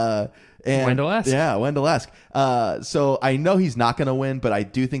 Wendell-esque? Yeah, Wendell-esque. So I know he's not going to win, but I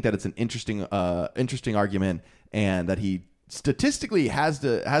do think that it's an interesting argument, and that he statistically has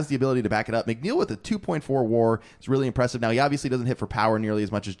the ability to back it up. McNeil with a 2.4 WAR is really impressive. Now, he obviously doesn't hit for power nearly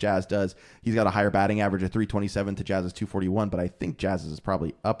as much as Jazz does. He's got a higher batting average of 327 to Jazz's 241, but I think Jazz's is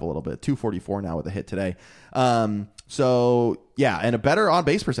probably up a little bit, 244 now with a hit today. So yeah, and a better on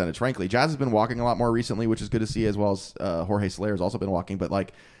base percentage, frankly. Jazz has been walking a lot more recently, which is good to see, as well as Jorge Soler has also been walking, but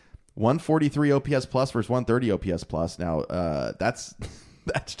like 143 OPS plus versus 130 OPS plus. Now,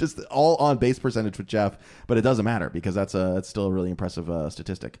 that's just all on base percentage with Jeff, but it doesn't matter because it's still a really impressive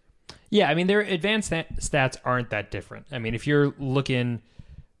statistic. Yeah, I mean, their advanced stats aren't that different. I mean, if you're looking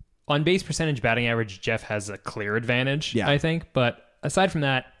on base percentage, batting average, Jeff has a clear advantage, I think. But aside from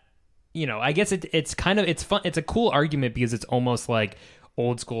that, I guess it's fun. It's a cool argument because it's almost like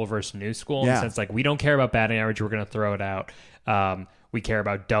old school versus new school in the sense like we don't care about batting average, we're going to throw it out. We care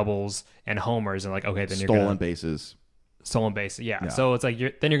about doubles and homers, and like, okay, then stolen bases. Stolen base, yeah. So it's like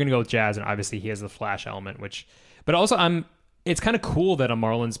then you're going to go with Jazz, and obviously he has the flash element, but also it's kind of cool that a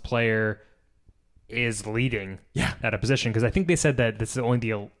Marlins player is leading at a position, because I think they said that this is only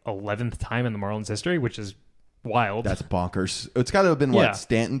the 11th time in the Marlins history, which is wild. That's bonkers. It's got to have been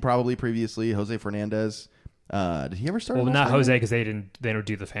Stanton probably previously, Jose Fernandez. Did he ever start? Well, not Jose, because they don't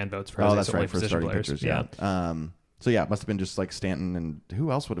do the fan votes for Jose. Oh, that's right, for starting players. pitchers. Yeah. So yeah, it must have been just like Stanton, and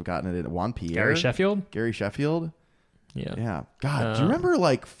who else would have gotten it? Juan Pierre, Gary Sheffield. Yeah. God, do you remember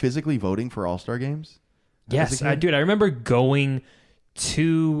like physically voting for All-Star games? Yes, I remember going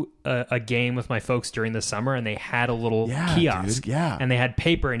to a game with my folks during the summer, and they had a little kiosk, and they had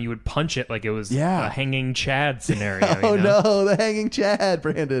paper, and you would punch it like it was a hanging Chad scenario. No, the hanging Chad,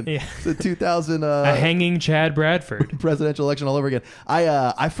 Brandon. Yeah. It's the 2000 a hanging Chad Bradford presidential election all over again.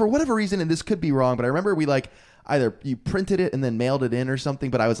 I for whatever reason, and this could be wrong, but I remember we either you printed it and then mailed it in or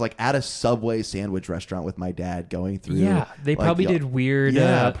something, but I was like at a Subway sandwich restaurant with my dad going through. Yeah, they probably did weird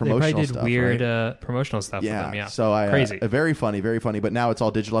promotional stuff. Promotional stuff for them. Yeah, so crazy, very funny. But now it's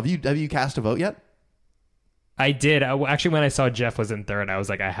all digital. Have you cast a vote yet? I did. Actually, when I saw Jeff was in third, I was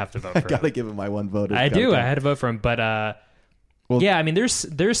like, I have to vote for him. Gotta give him my one vote. I do. I had to vote for him, but I mean,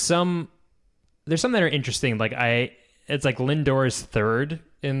 there's some that are interesting. Like it's like Lindor's third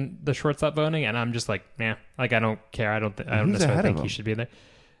in the shortstop voting, and I'm just like, I don't care. I don't necessarily think he should be there.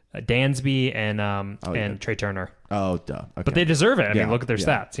 Dansby and Trey Turner. Oh, duh. Okay. But they deserve it. I mean, look at their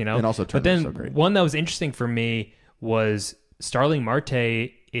stats, And also, Turner's but then so great. One that was interesting for me was Starling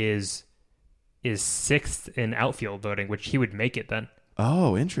Marte is sixth in outfield voting, which he would make it then.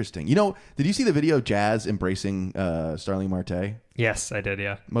 Oh, interesting. Did you see the video of Jazz embracing Starling Marte? Yes, I did,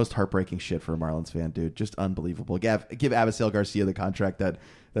 yeah. Most heartbreaking shit for a Marlins fan, dude. Just unbelievable. Give Avisail Garcia the contract that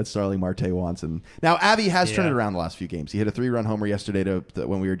Starling Marte wants. And now Avi has turned it around the last few games. He hit a 3-run homer yesterday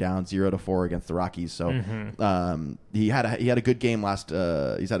when we were down 0-4 against the Rockies. So he had a good game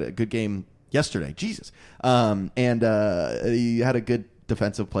he's had a good game yesterday. Jesus. And he had a good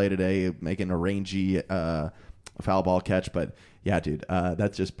defensive play today, making a rangy foul ball catch. But yeah, dude,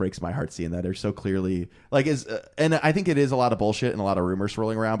 that just breaks my heart seeing that. They're so clearly like and I think it is a lot of bullshit and a lot of rumors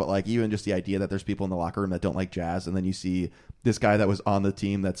swirling around. But like even just the idea that there's people in the locker room that don't like Jazz, and then you see this guy that was on the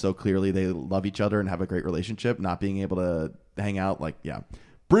team that so clearly they love each other and have a great relationship, not being able to hang out. Like, yeah,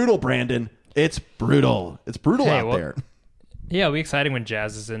 brutal, Brandon. It's brutal. It's brutal out there. Yeah, it'll be exciting when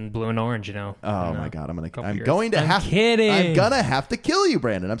Jazz is in blue and orange, you know. Oh my God, I'm kidding. gonna have to kill you,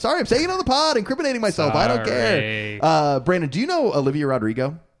 Brandon. I'm sorry. I'm saying it on the pod, incriminating myself. I don't care. Brandon, do you know Olivia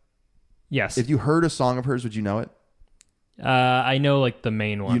Rodrigo? Yes. If you heard a song of hers, would you know it? I know like the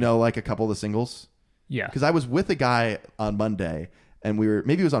main one. You know like a couple of the singles? Yeah. Because I was with a guy on Monday, and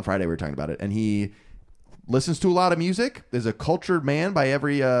maybe it was on Friday we were talking about it, and he listens to a lot of music. Is a cultured man by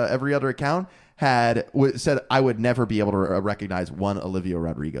every other account. Said I would never be able to recognize one Olivia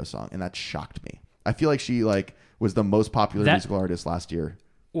Rodrigo song, and that shocked me. I feel like she was the most popular musical artist last year.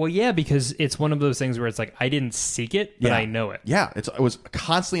 Well, yeah, because it's one of those things where it's like I didn't seek it, but I know it. Yeah, it was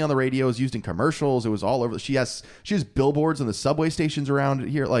constantly on the radio. It was used in commercials. It was all over. She has billboards in the subway stations around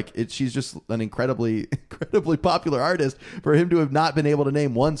here. She's just an incredibly popular artist. For him to have not been able to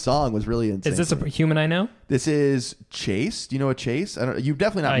name one song was really insane. Is this a human I know? This is Chase. Do you know a Chase? You've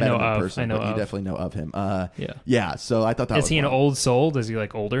definitely not met him in person, but you definitely know of him. Yeah. So I thought that was. Is he an old soul? Does he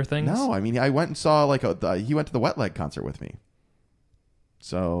like older things? No, I mean I went and saw he went to the Wet Leg concert with me.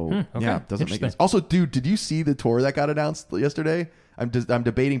 So yeah, doesn't make sense. Also, dude, did you see the tour that got announced yesterday? I'm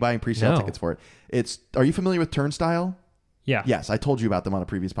debating buying pre-sale tickets for it. Are you familiar with Turnstile? Yeah. Yes, I told you about them on a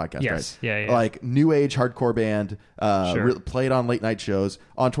previous podcast. Yes. Right? Yeah. Like new age hardcore band, played on late night shows,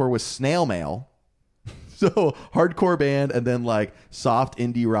 on tour with Snail Mail. So hardcore band, and then like soft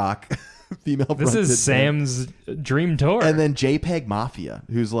indie rock. Female. This is Sam's dream tour. And then JPEG Mafia,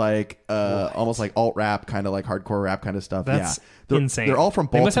 who's like almost like alt rap, kind of like hardcore rap kind of stuff. That's insane. They're all from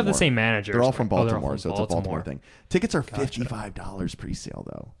Baltimore. They must have the same manager. They're all from Baltimore, so it's a Baltimore thing. Tickets are $55 pre-sale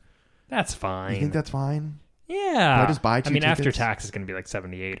though. That's fine. You think that's fine? Yeah. Can I just buy two tickets? After tax is going to be like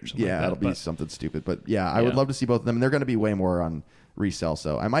 78 or something. Yeah, like that, it'll be something stupid. But yeah, I would love to see both of them. And they're going to be way more on resale,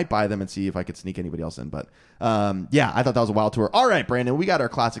 so I might buy them and see if I could sneak anybody else in. But yeah, I thought that was a wild tour. All right, Brandon, we got our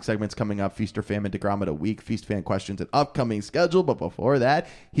classic segments coming up: Feast or Famine, DeGrom at a week, Feast fan questions, and upcoming schedule. But before that,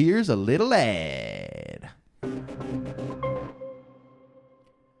 here's a little ad.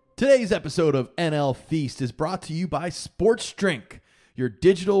 Today's episode of NL Feast is brought to you by Sports Drink, your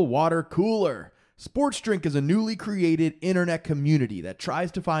digital water cooler. Sports Drink is a newly created internet community that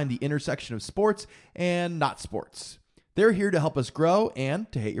tries to find the intersection of sports and not sports. They're here to help us grow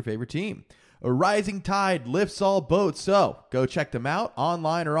and to hate your favorite team. A rising tide lifts all boats, so go check them out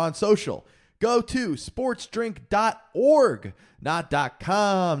online or on social. Go to sportsdrink.org, not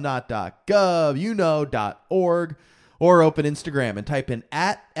 .com, not .gov, you know, .org, or open Instagram and type in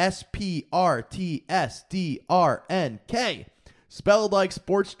 @SPRTSDRNK, spelled like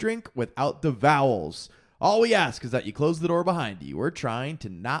sports drink without the vowels. All we ask is that you close the door behind you. We're trying to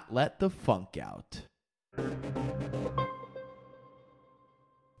not let the funk out.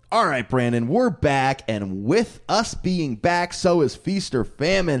 All right, Brandon, we're back, and with us being back, so is Feast or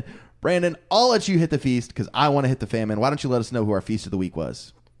Famine. Brandon, I'll let you hit the feast because I want to hit the famine. Why don't you let us know who our Feast of the Week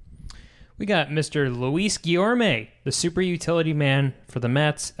was? We got Mr. Luis Guillorme, the super utility man for the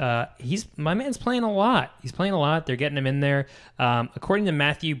Mets. My man's playing a lot. He's playing a lot. They're getting him in there. According to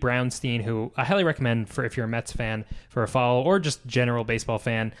Matthew Brownstein, who I highly recommend for if you're a Mets fan for a follow, or just general baseball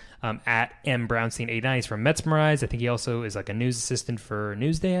fan, at mbrownstein89. He's from Metsmerize. I think he also is like a news assistant for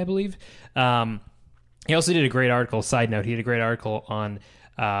Newsday, I believe. He also did a great article. Side note, he did a great article on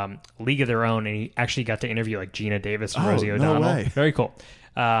League of Their Own, and he actually got to interview like Gina Davis and Rosie O'Donnell. No way. Very cool.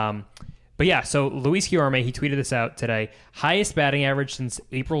 But yeah, so Luis Guillorme, he tweeted this out today. Highest batting average since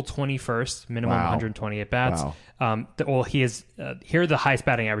April 21st, minimum 120 at bats. Wow. He is here are the highest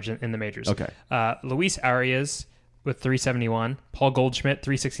batting average in the majors. Okay. Luis Arias with 371, Paul Goldschmidt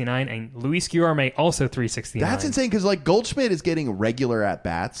 369, and Luis Guillorme also 369. That's insane because like Goldschmidt is getting regular at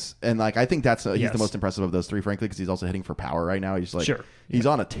bats, and like I think that's he's the most impressive of those three, frankly, because he's also hitting for power right now. He's like he's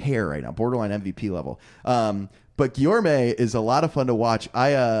on a tear right now, borderline MVP level. But Guillorme is a lot of fun to watch.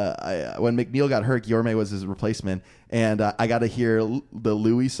 I when McNeil got hurt, Guillorme was his replacement, and I got to hear the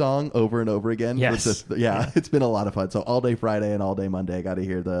Louis song over and over again. Yes. It's been a lot of fun. So all day Friday and all day Monday, I got to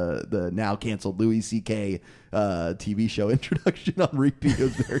hear the now canceled Louis C.K. TV show introduction on repeat. It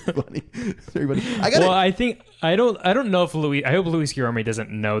was very funny. Very funny. I don't know if Louis. I hope Luis Guillorme doesn't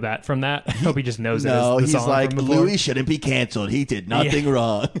know that from that. I hope he just knows it. No, he's song like Louis shouldn't be canceled. He did nothing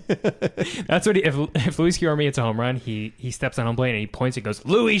wrong. That's what if Luis Guillorme hits a home run, he steps on home plate and he points and goes,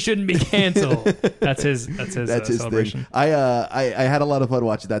 "Louis shouldn't be canceled." That's his celebration. celebration. I had a lot of fun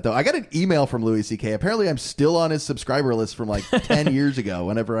watching that though. I got an email from Louis C.K. Apparently, I'm still on his subscriber list from like 10 years ago.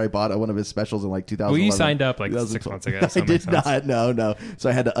 Whenever I bought one of his specials in like 2011. Well, you signed up like 6 months ago. So I did not. No. So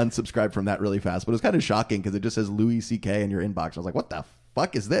I had to unsubscribe from that really fast. But it was kind of shocking because it just says Louis C.K. in your inbox. I was like, what the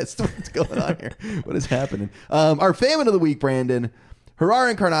fuck is this? What's going on here? What is happening? Our famine of the week, Brandon.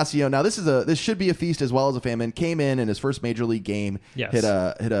 Gerard Encarnacion. Now this should be a feast as well as a famine. Came in his first major league game. Yes. Hit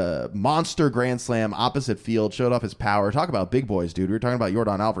a monster grand slam opposite field. Showed off his power. Talk about big boys, dude. We were talking about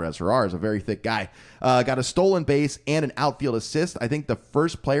Yordan Alvarez. Gerard is a very thick guy. Got a stolen base and an outfield assist. I think the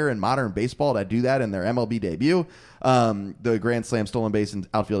first player in modern baseball to do that in their MLB debut. The grand slam, stolen base, and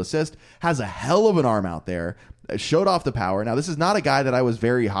outfield assist. Has a hell of an arm out there. Showed off the power. Now, this is not a guy that I was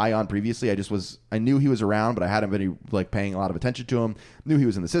very high on previously. I knew he was around, but I hadn't been like paying a lot of attention to him. Knew he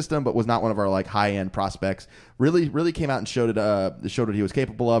was in the system, but was not one of our like high end prospects. Really came out and showed what he was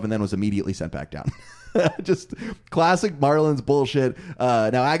capable of, and then was immediately sent back down. Just classic Marlins bullshit.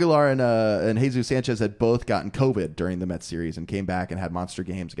 Now Aguilar and Jesus Sanchez had both gotten COVID during the Mets series and came back and had monster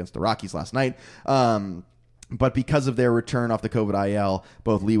games against the Rockies last night. But because of their return off the COVID IL,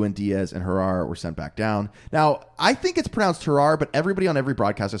 both Lewin Diaz and Gerard were sent back down. Now, I think it's pronounced Gerard, but everybody on every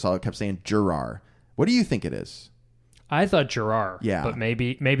broadcast I saw kept saying Gerard. What do you think it is? I thought Gerard. Yeah. But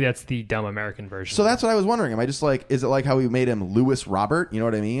maybe that's the dumb American version. So that's what I was wondering. Am I just like, is it like how we made him Louis Robert? You know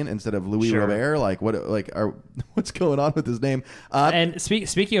what I mean? Instead of Louis Robert? Like, what's going on with his name? And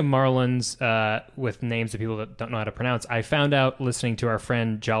speaking of Marlins with names of people that don't know how to pronounce, I found out listening to our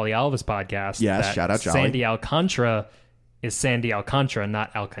friend Jolly Alves podcast. Yes, shout out Jolly. Sandy Alcantara is Sandy Alcantara,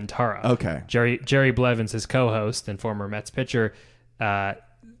 not Alcantara. Okay. Jerry Blevins, his co-host and former Mets pitcher,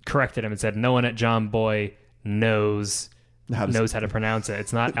 corrected him and said, no one at John Boy knows how to pronounce it.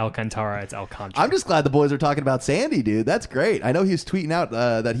 It's not Alcantara, it's Alcantara. I'm just glad the boys are talking about Sandy, dude. That's great. I know he was tweeting out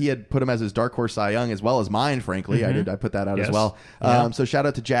that he had put him as his dark horse Cy Young as well as mine, frankly. Mm-hmm. I put that out as well. So shout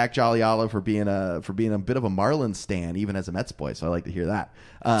out to Jack Jolly-Olive for being a bit of a Marlins stan, even as a Mets boy. So I like to hear that.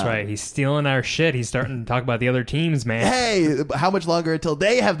 That's right. He's stealing our shit. He's starting to talk about the other teams, man. Hey, how much longer until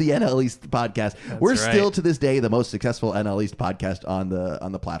they have the NL East podcast? We're still to this day the most successful NL East podcast on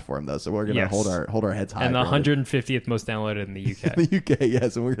the platform, though. So we're gonna hold our heads high. And the 150th most downloaded in the UK. The UK,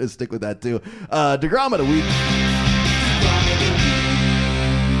 yes, and we're gonna stick with that too. DeGrom of the week.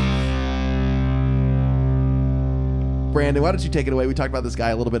 Brandon, why don't you take it away? We talked about this guy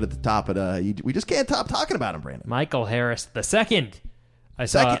a little bit at the top, but we just can't stop talking about him, Brandon. Michael Harris II. I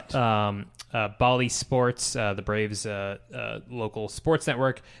saw Bally Sports, the Braves' local sports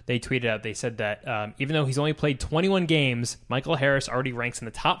network. They tweeted out. They said that even though he's only played 21 games, Michael Harris already ranks in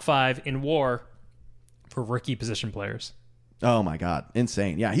the top 5 in WAR for rookie position players. Oh my God.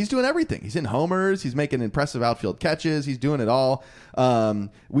 Insane. Yeah, he's doing everything. He's in homers. He's making impressive outfield catches. He's doing it all.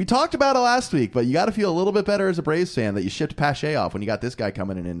 We talked about it last week, but you got to feel a little bit better as a Braves fan that you shipped Pache off when you got this guy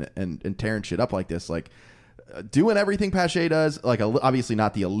coming in and tearing shit up like this. Like, doing everything Pache does, like obviously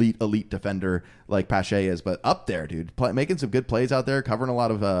not the elite defender like Pache is, but up there, dude, making some good plays out there, covering a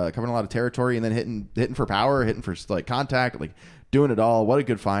lot of territory, and then hitting for power, hitting for like contact, like doing it all. What a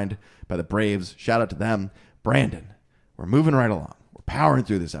good find by the Braves. Shout out to them. Brandon, we're moving right along. We're powering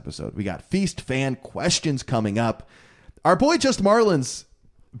through this episode. We got Feast fan questions coming up. Our boy Just Marlins,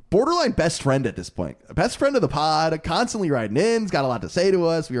 borderline best friend at this point. Best friend of the pod, constantly writing in. He's got a lot to say to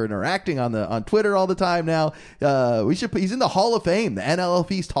us. We are interacting on Twitter all the time now. He's in the Hall of Fame, the NL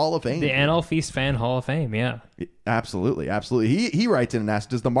Feast Hall of Fame. The NL Feast fan Hall of Fame, yeah. Absolutely. He writes in and asks,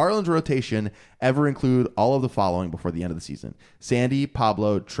 does the Marlins rotation ever include all of the following before the end of the season? Sandy,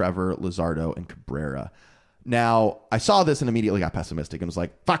 Pablo, Trevor, Luzardo, and Cabrera. Now, I saw this and immediately got pessimistic and was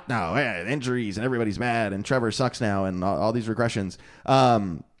like, fuck no, injuries and everybody's mad and Trevor sucks now and all these regressions.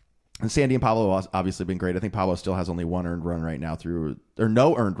 And Sandy and Pablo have obviously been great. I think Pablo still has only one earned run right now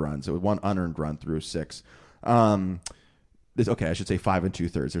no earned runs. It was one unearned run through 6. Okay, I should say 5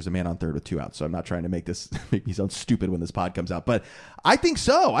 2/3. There's a man on third with 2 outs, so I'm not trying to make me sound stupid when this pod comes out. But I think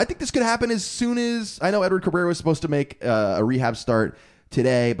so. I think this could happen as soon as I know Edward Cabrera was supposed to make a rehab start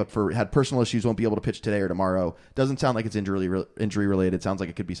today, but had personal issues, won't be able to pitch today or tomorrow. Doesn't sound like it's injury related. Sounds like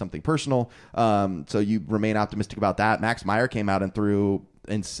it could be something personal. So you remain optimistic about that. Max Meyer came out and threw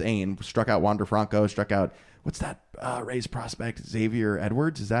insane. Struck out Wander Franco. Struck out what's that Rays prospect? Xavier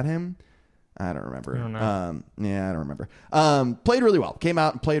Edwards. Is that him? I don't remember. I don't know. I don't remember. Played really well. Came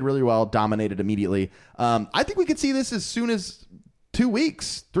out and played really well. Dominated immediately. I think we could see this as soon as 2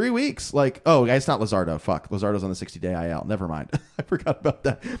 weeks, 3 weeks. Like, oh, it's not Luzardo. Fuck. Luzardo's on the 60-day IL. Never mind. I forgot about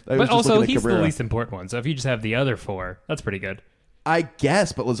that. But also, he's the least important one. So if you just have the other 4, that's pretty good. I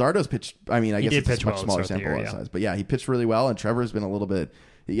guess, but Luzardo's pitched. I mean, I guess it's a much smaller sample size. But yeah, he pitched really well, and Trevor's been a little bit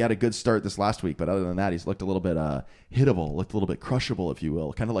he had a good start this last week, but other than that, he's looked a little bit hittable, looked a little bit crushable, if you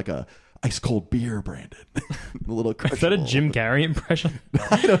will, kind of like a ice cold beer, Brandon. A little crushable. Is that a Jim Carrey impression?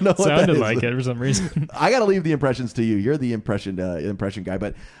 I don't know what Sounded that is. like it for some reason. I got to leave the impressions to you. You're the impression guy,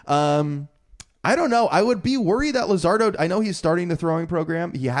 but I don't know. I would be worried that Luzardo, I know he's starting the throwing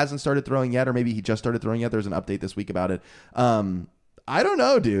program. He hasn't started throwing yet, or maybe he just started throwing yet. There's an update this week about it. I don't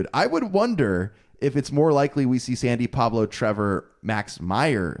know, dude. I would wonder if it's more likely we see Sandy, Pablo, Trevor, Max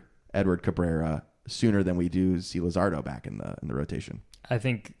Meyer, Edward Cabrera sooner than we do see Luzardo back in the rotation. I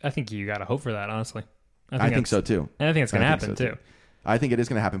think you got to hope for that, honestly. I think so too. And I think it's going to happen too. I think it is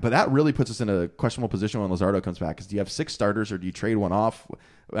going to happen, but that really puts us in a questionable position when Luzardo comes back. Because do you have 6 starters or do you trade one off?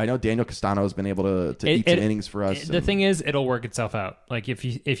 I know Daniel Castano has been able to eat some innings for us. The thing is, it'll work itself out. Like if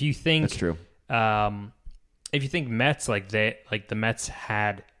you think that's true. If you think Mets the Mets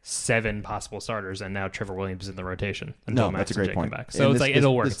had 7 possible starters and now Trevor Williams is in the rotation until that's a great point. Back. So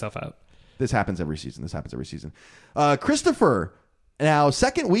it'll work itself out. This happens every season. Christopher. Now,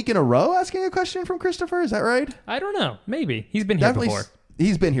 second week in a row asking a question from Christopher. Is that right? I don't know. Maybe. He's been here before.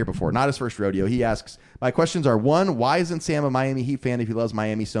 He's been here before. Not his first rodeo. He asks, my questions are, 1, why isn't Sam a Miami Heat fan if he loves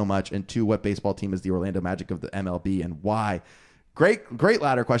Miami so much? And 2, what baseball team is the Orlando Magic of the MLB and why? Great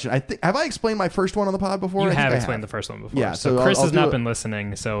ladder question. Have I explained my first one on the pod before? You have explained the first one before. Yeah, so Chris has not been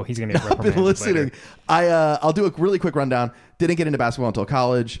listening, so he's going to get reprimanded been listening. Later. I'll do a really quick rundown. Didn't get into basketball until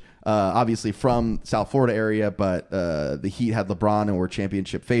college. Obviously from South Florida area, but the Heat had LeBron and were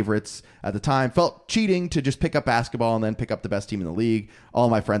championship favorites at the time. Felt cheating to just pick up basketball and then pick up the best team in the league. All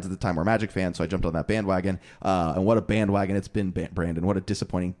my friends at the time were Magic fans, so I jumped on that bandwagon. And what a bandwagon it's been, Brandon. What a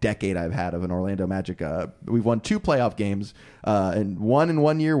disappointing decade I've had of an Orlando Magic. We've won 2 playoff games, and 1 in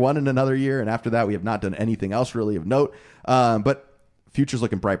 1 year, 1 in another year, and after that we have not done anything else really of note. But future's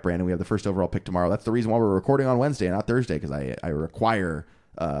looking bright, Brandon. We have the first overall pick tomorrow. That's the reason why we're recording on Wednesday and not Thursday, because I require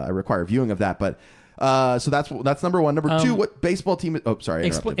viewing of that. But so that's number 1. Number 2, what baseball team? Sorry.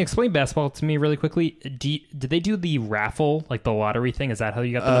 Explain basketball to me really quickly. Did they do the raffle, like the lottery thing? Is that how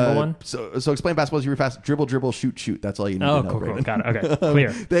you got the number 1? So explain basketball as you were fast. Dribble, shoot. That's all you need to know. Cool. Got it. Okay,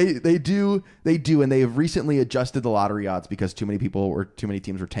 clear. They do, and they have recently adjusted the lottery odds because too many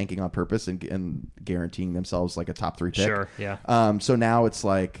teams were tanking on purpose and guaranteeing themselves like a top 3 pick. Sure. Yeah. So now it's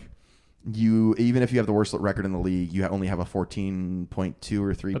like, even if you have the worst record in the league, you only have a 14.2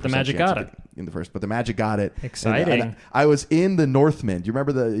 or 3%. But the Magic got it in the first. But the Magic got it. Exciting. And I was in the Northman. Do you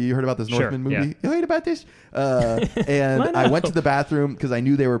remember you heard about this Northman movie? Yeah. You heard about this? And I went to the bathroom because I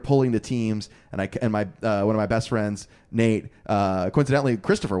knew they were pulling the teams. And my one of my best friends, Nate, coincidentally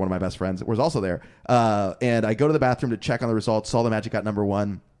Christopher, one of my best friends, was also there. And I go to the bathroom to check on the results. Saw the Magic got number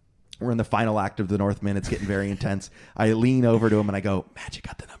 1. We're in the final act of the Northman. It's getting very intense. I lean over to him and I go, Magic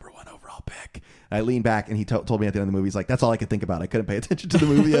got the number 1 overall pick. And I lean back and he told me at the end of the movie, he's like, that's all I could think about. I couldn't pay attention to the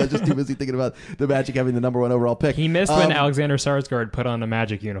movie. I was just too busy thinking about the Magic having the number 1 overall pick. He missed when Alexander Skarsgård put on a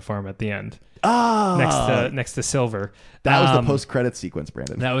Magic uniform at the end. Next to Silver. That was the post-credits sequence,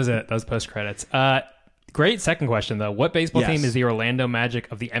 Brandon. That was it. That was post-credits. Great second question though. What baseball team is the Orlando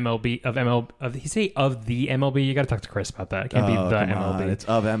Magic of the MLB of the MLB? You got to talk to Chris about that. It can't be the MLB. It's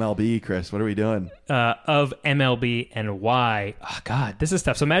of MLB, Chris. What are we doing? Of MLB and why? Oh God, this is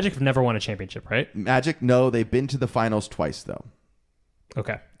tough. So Magic have never won a championship, right? Magic, no. They've been to the finals twice though.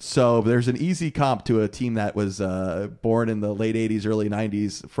 Okay. So there's an easy comp to a team that was born in the late 80s, early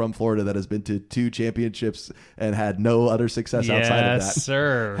 90s from Florida that has been to 2 championships and had no other success outside of that. Yes,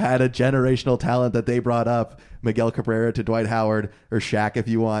 sir. Had a generational talent that they brought up, Miguel Cabrera to Dwight Howard, or Shaq if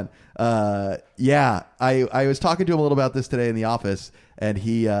you want. I was talking to him a little about this today in the office, and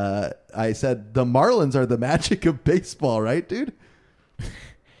I said, the Marlins are the Magic of baseball, right, dude?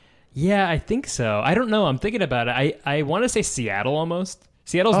 Yeah, I think so. I don't know. I'm thinking about it. I want to say Seattle almost.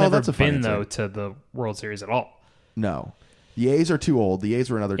 Seattle's never been, though, to the World Series at all. No. The A's are too old. The A's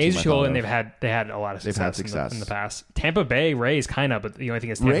were another team. A's are too old, and they had a lot of success, in the past. Tampa Bay, Rays, kind of, but the only thing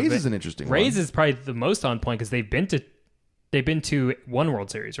is Tampa Rays Bay, is an interesting one. Rays is probably the most on point because they've been to 1 World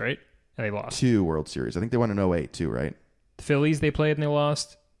Series, right? And they lost. 2 World Series. I think they won in 08 too, right? The Phillies they played and they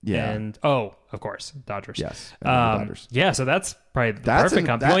lost. Yeah. And of course, Dodgers. Yes. Dodgers. Yeah, so that's probably the perfect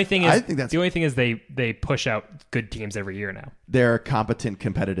comp. The only thing is they push out good teams every year now. They're a competent,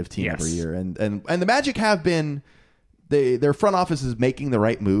 competitive team every year, and the Magic have been. Their front office is making the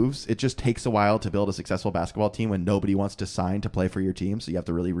right moves. It just takes a while to build a successful basketball team when nobody wants to sign to play for your team. So you have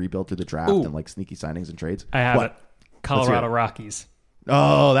to really rebuild through the draft and like sneaky signings and trades. I have it. Colorado Rockies.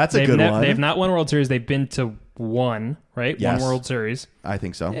 Oh, that's a good one. They've not won World Series. They've been to 1, right? Yes. 1 World Series. I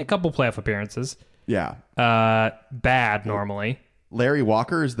think so. A couple playoff appearances. Yeah. Bad normally. Larry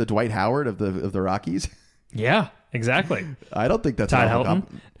Walker is the Dwight Howard of the Rockies. Yeah. exactly. I don't think that's Todd Helton.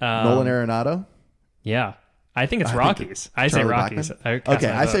 Nolan Arenado. Yeah. I think it's Rockies. I say Rockies.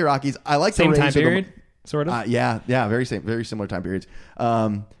 I say Rockies. I like same the time period, sort of. Yeah, very similar time periods.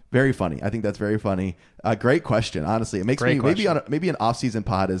 Very funny. I think that's very funny. Great question. Honestly, it makes maybe an off-season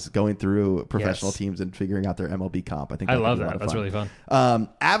pod is going through professional teams and figuring out their MLB comp. I think I love that. That's really fun.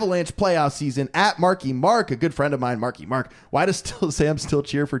 Avalanche playoff season at Marky Mark, a good friend of mine, Marky Mark. Why does Sam still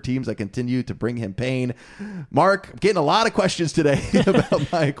cheer for teams that continue to bring him pain? Mark, I'm getting a lot of questions today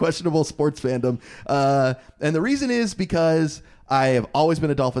about my questionable sports fandom, and the reason is because I have always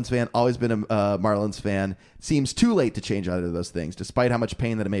been a Dolphins fan, always been a Marlins fan. Seems too late to change either of those things, despite how much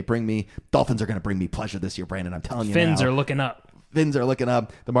pain that it may bring me. Dolphins are going to bring me pleasure this year, Brandon. I'm telling you Fins are looking up. Fins are looking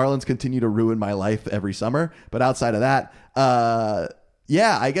up. The Marlins continue to ruin my life every summer. But outside of that,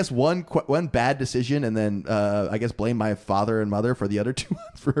 I guess one bad decision, and then I guess blame my father and mother for the other two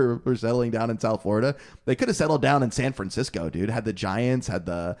for settling down in South Florida. They could have settled down in San Francisco, dude. Had the Giants, had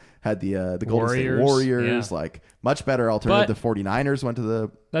the Golden State Warriors, like much better alternative. The 49ers went to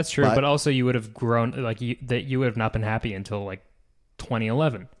the. That's true, but also you would have grown you would have not been happy until like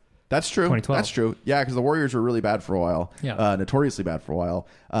 2011. That's true. 2012. That's true. Yeah, because the Warriors were really bad for a while. Yeah, notoriously bad for a while.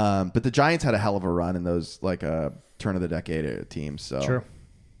 But the Giants had a hell of a run in those turn of the decade teams. So true.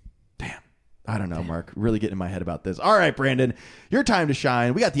 Damn. I don't know, Mark. Really getting in my head about this. All right, Brandon, your time to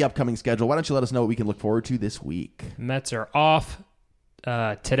shine. We got the upcoming schedule. Why don't you let us know what we can look forward to this week? Mets are off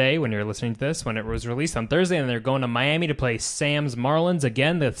today when you're listening to this, when it was released on Thursday, and they're going to Miami to play Sam's Marlins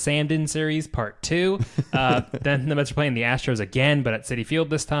again, the Samden series part 2. Then the Mets are playing the Astros again, but at Citi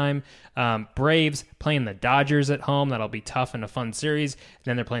Field this time. Braves playing the Dodgers at home. That'll be tough and a fun series. And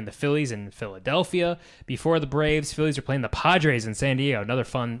then they're playing the Phillies in Philadelphia. Before the Braves, Phillies are playing the Padres in San Diego. Another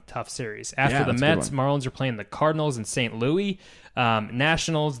fun, tough series. After the Mets, Marlins are playing the Cardinals in St. Louis.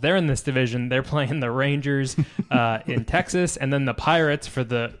 Nationals, they're in this division. They're playing the Rangers in Texas, and then the Pirates for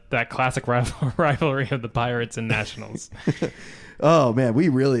that classic rivalry of the Pirates and Nationals. Oh man, we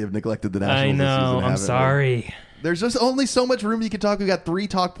really have neglected the Nationals. I know. This season, I'm sorry. There's just only so much room you can talk. We got 3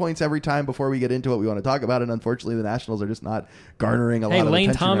 talk points every time before we get into what we want to talk about, and unfortunately, the Nationals are just not garnering a lot of attention. Hey,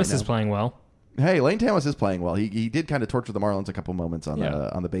 Lane Thomas is playing well. Hey, Lane Thomas is playing well. He did kind of torture the Marlins a couple moments on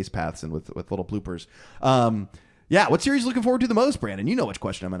the base paths and with little bloopers. Yeah, what series are you looking forward to the most, Brandon? You know which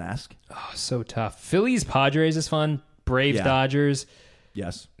question I'm going to ask. Oh, so tough. Phillies Padres is fun. Braves Dodgers.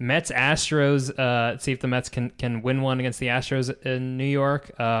 Yes. Mets Astros. See if the Mets can win one against the Astros in New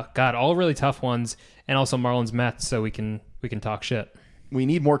York. God, all really tough ones, and also Marlins Mets, so we can talk shit. We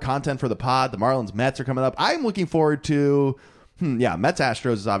need more content for the pod. The Marlins Mets are coming up. I'm looking forward to. Mets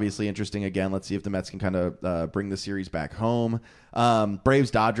Astros is obviously interesting again. Let's see if the Mets can kind of bring the series back home.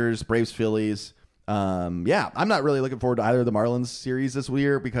 Braves Dodgers. Braves Phillies. I'm not really looking forward to either of the Marlins series this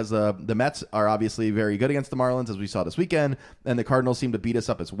year because the Mets are obviously very good against the Marlins, as we saw this weekend, and the Cardinals seem to beat us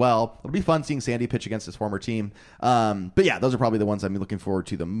up as well. It'll be fun seeing Sandy pitch against his former team. But yeah, those are probably the ones I'm looking forward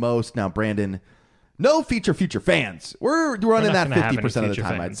to the most. Now, Brandon, no future fans. We're running that 50% of the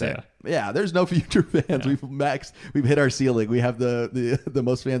time, I'd say. Yeah, there's no future fans. Yeah. We've hit our ceiling. We have the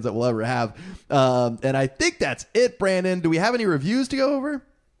most fans that we'll ever have. And I think that's it, Brandon. Do we have any reviews to go over?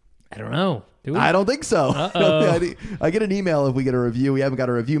 I don't know. Do we? I don't think so. I get an email if we get a review. We haven't got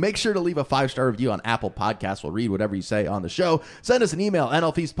a review. Make sure to leave a 5-star review on Apple Podcasts. We'll read whatever you say on the show. Send us an email,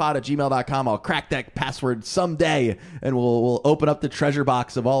 nlfeastpod@gmail.com. I'll crack that password someday, and we'll open up the treasure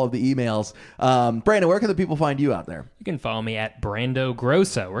box of all of the emails. Brandon, where can the people find you out there? You can follow me at Brando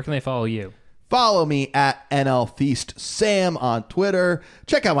Grosso. Where can they follow you? Follow me at NLFeastSam on Twitter.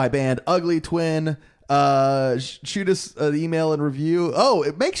 Check out my band, Ugly Twin. Shoot us an email and review.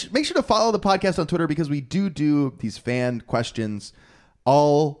 Make sure to follow the podcast on Twitter because we do these fan questions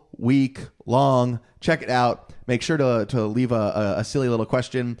all week long. Check it out. Make sure to leave a silly little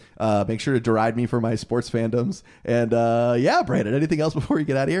question. Make sure to deride me for my sports fandoms. And Brandon, anything else before you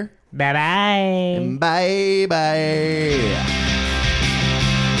get out of here? Bye-bye. Bye-bye.